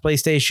Xbox,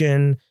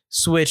 PlayStation,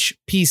 Switch,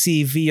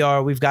 PC,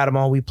 VR. We've got them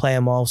all. We play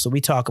them all. So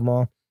we talk them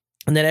all.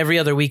 And then every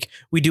other week,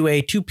 we do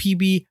a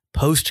 2PB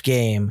post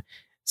game.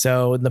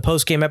 So in the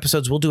post game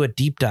episodes, we'll do a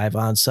deep dive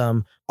on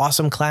some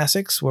awesome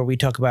classics where we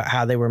talk about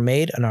how they were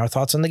made and our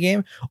thoughts on the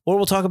game, or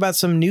we'll talk about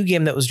some new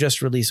game that was just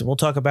released and we'll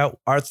talk about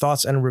our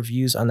thoughts and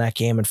reviews on that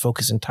game and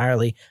focus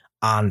entirely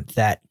on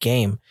that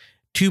game.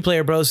 Two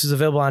Player Bros is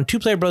available on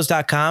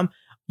twoplayerbros.com.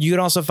 You can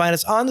also find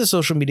us on the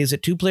social medias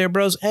at Two Player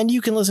Bros, and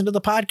you can listen to the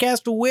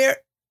podcast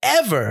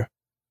wherever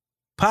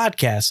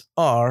podcasts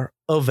are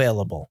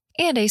available.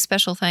 And a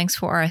special thanks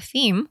for our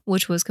theme,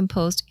 which was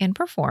composed and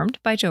performed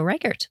by Joe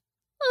Reichert.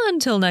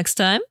 Until next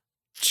time.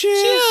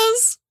 Cheers.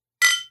 Cheers.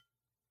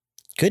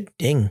 Good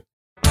ding.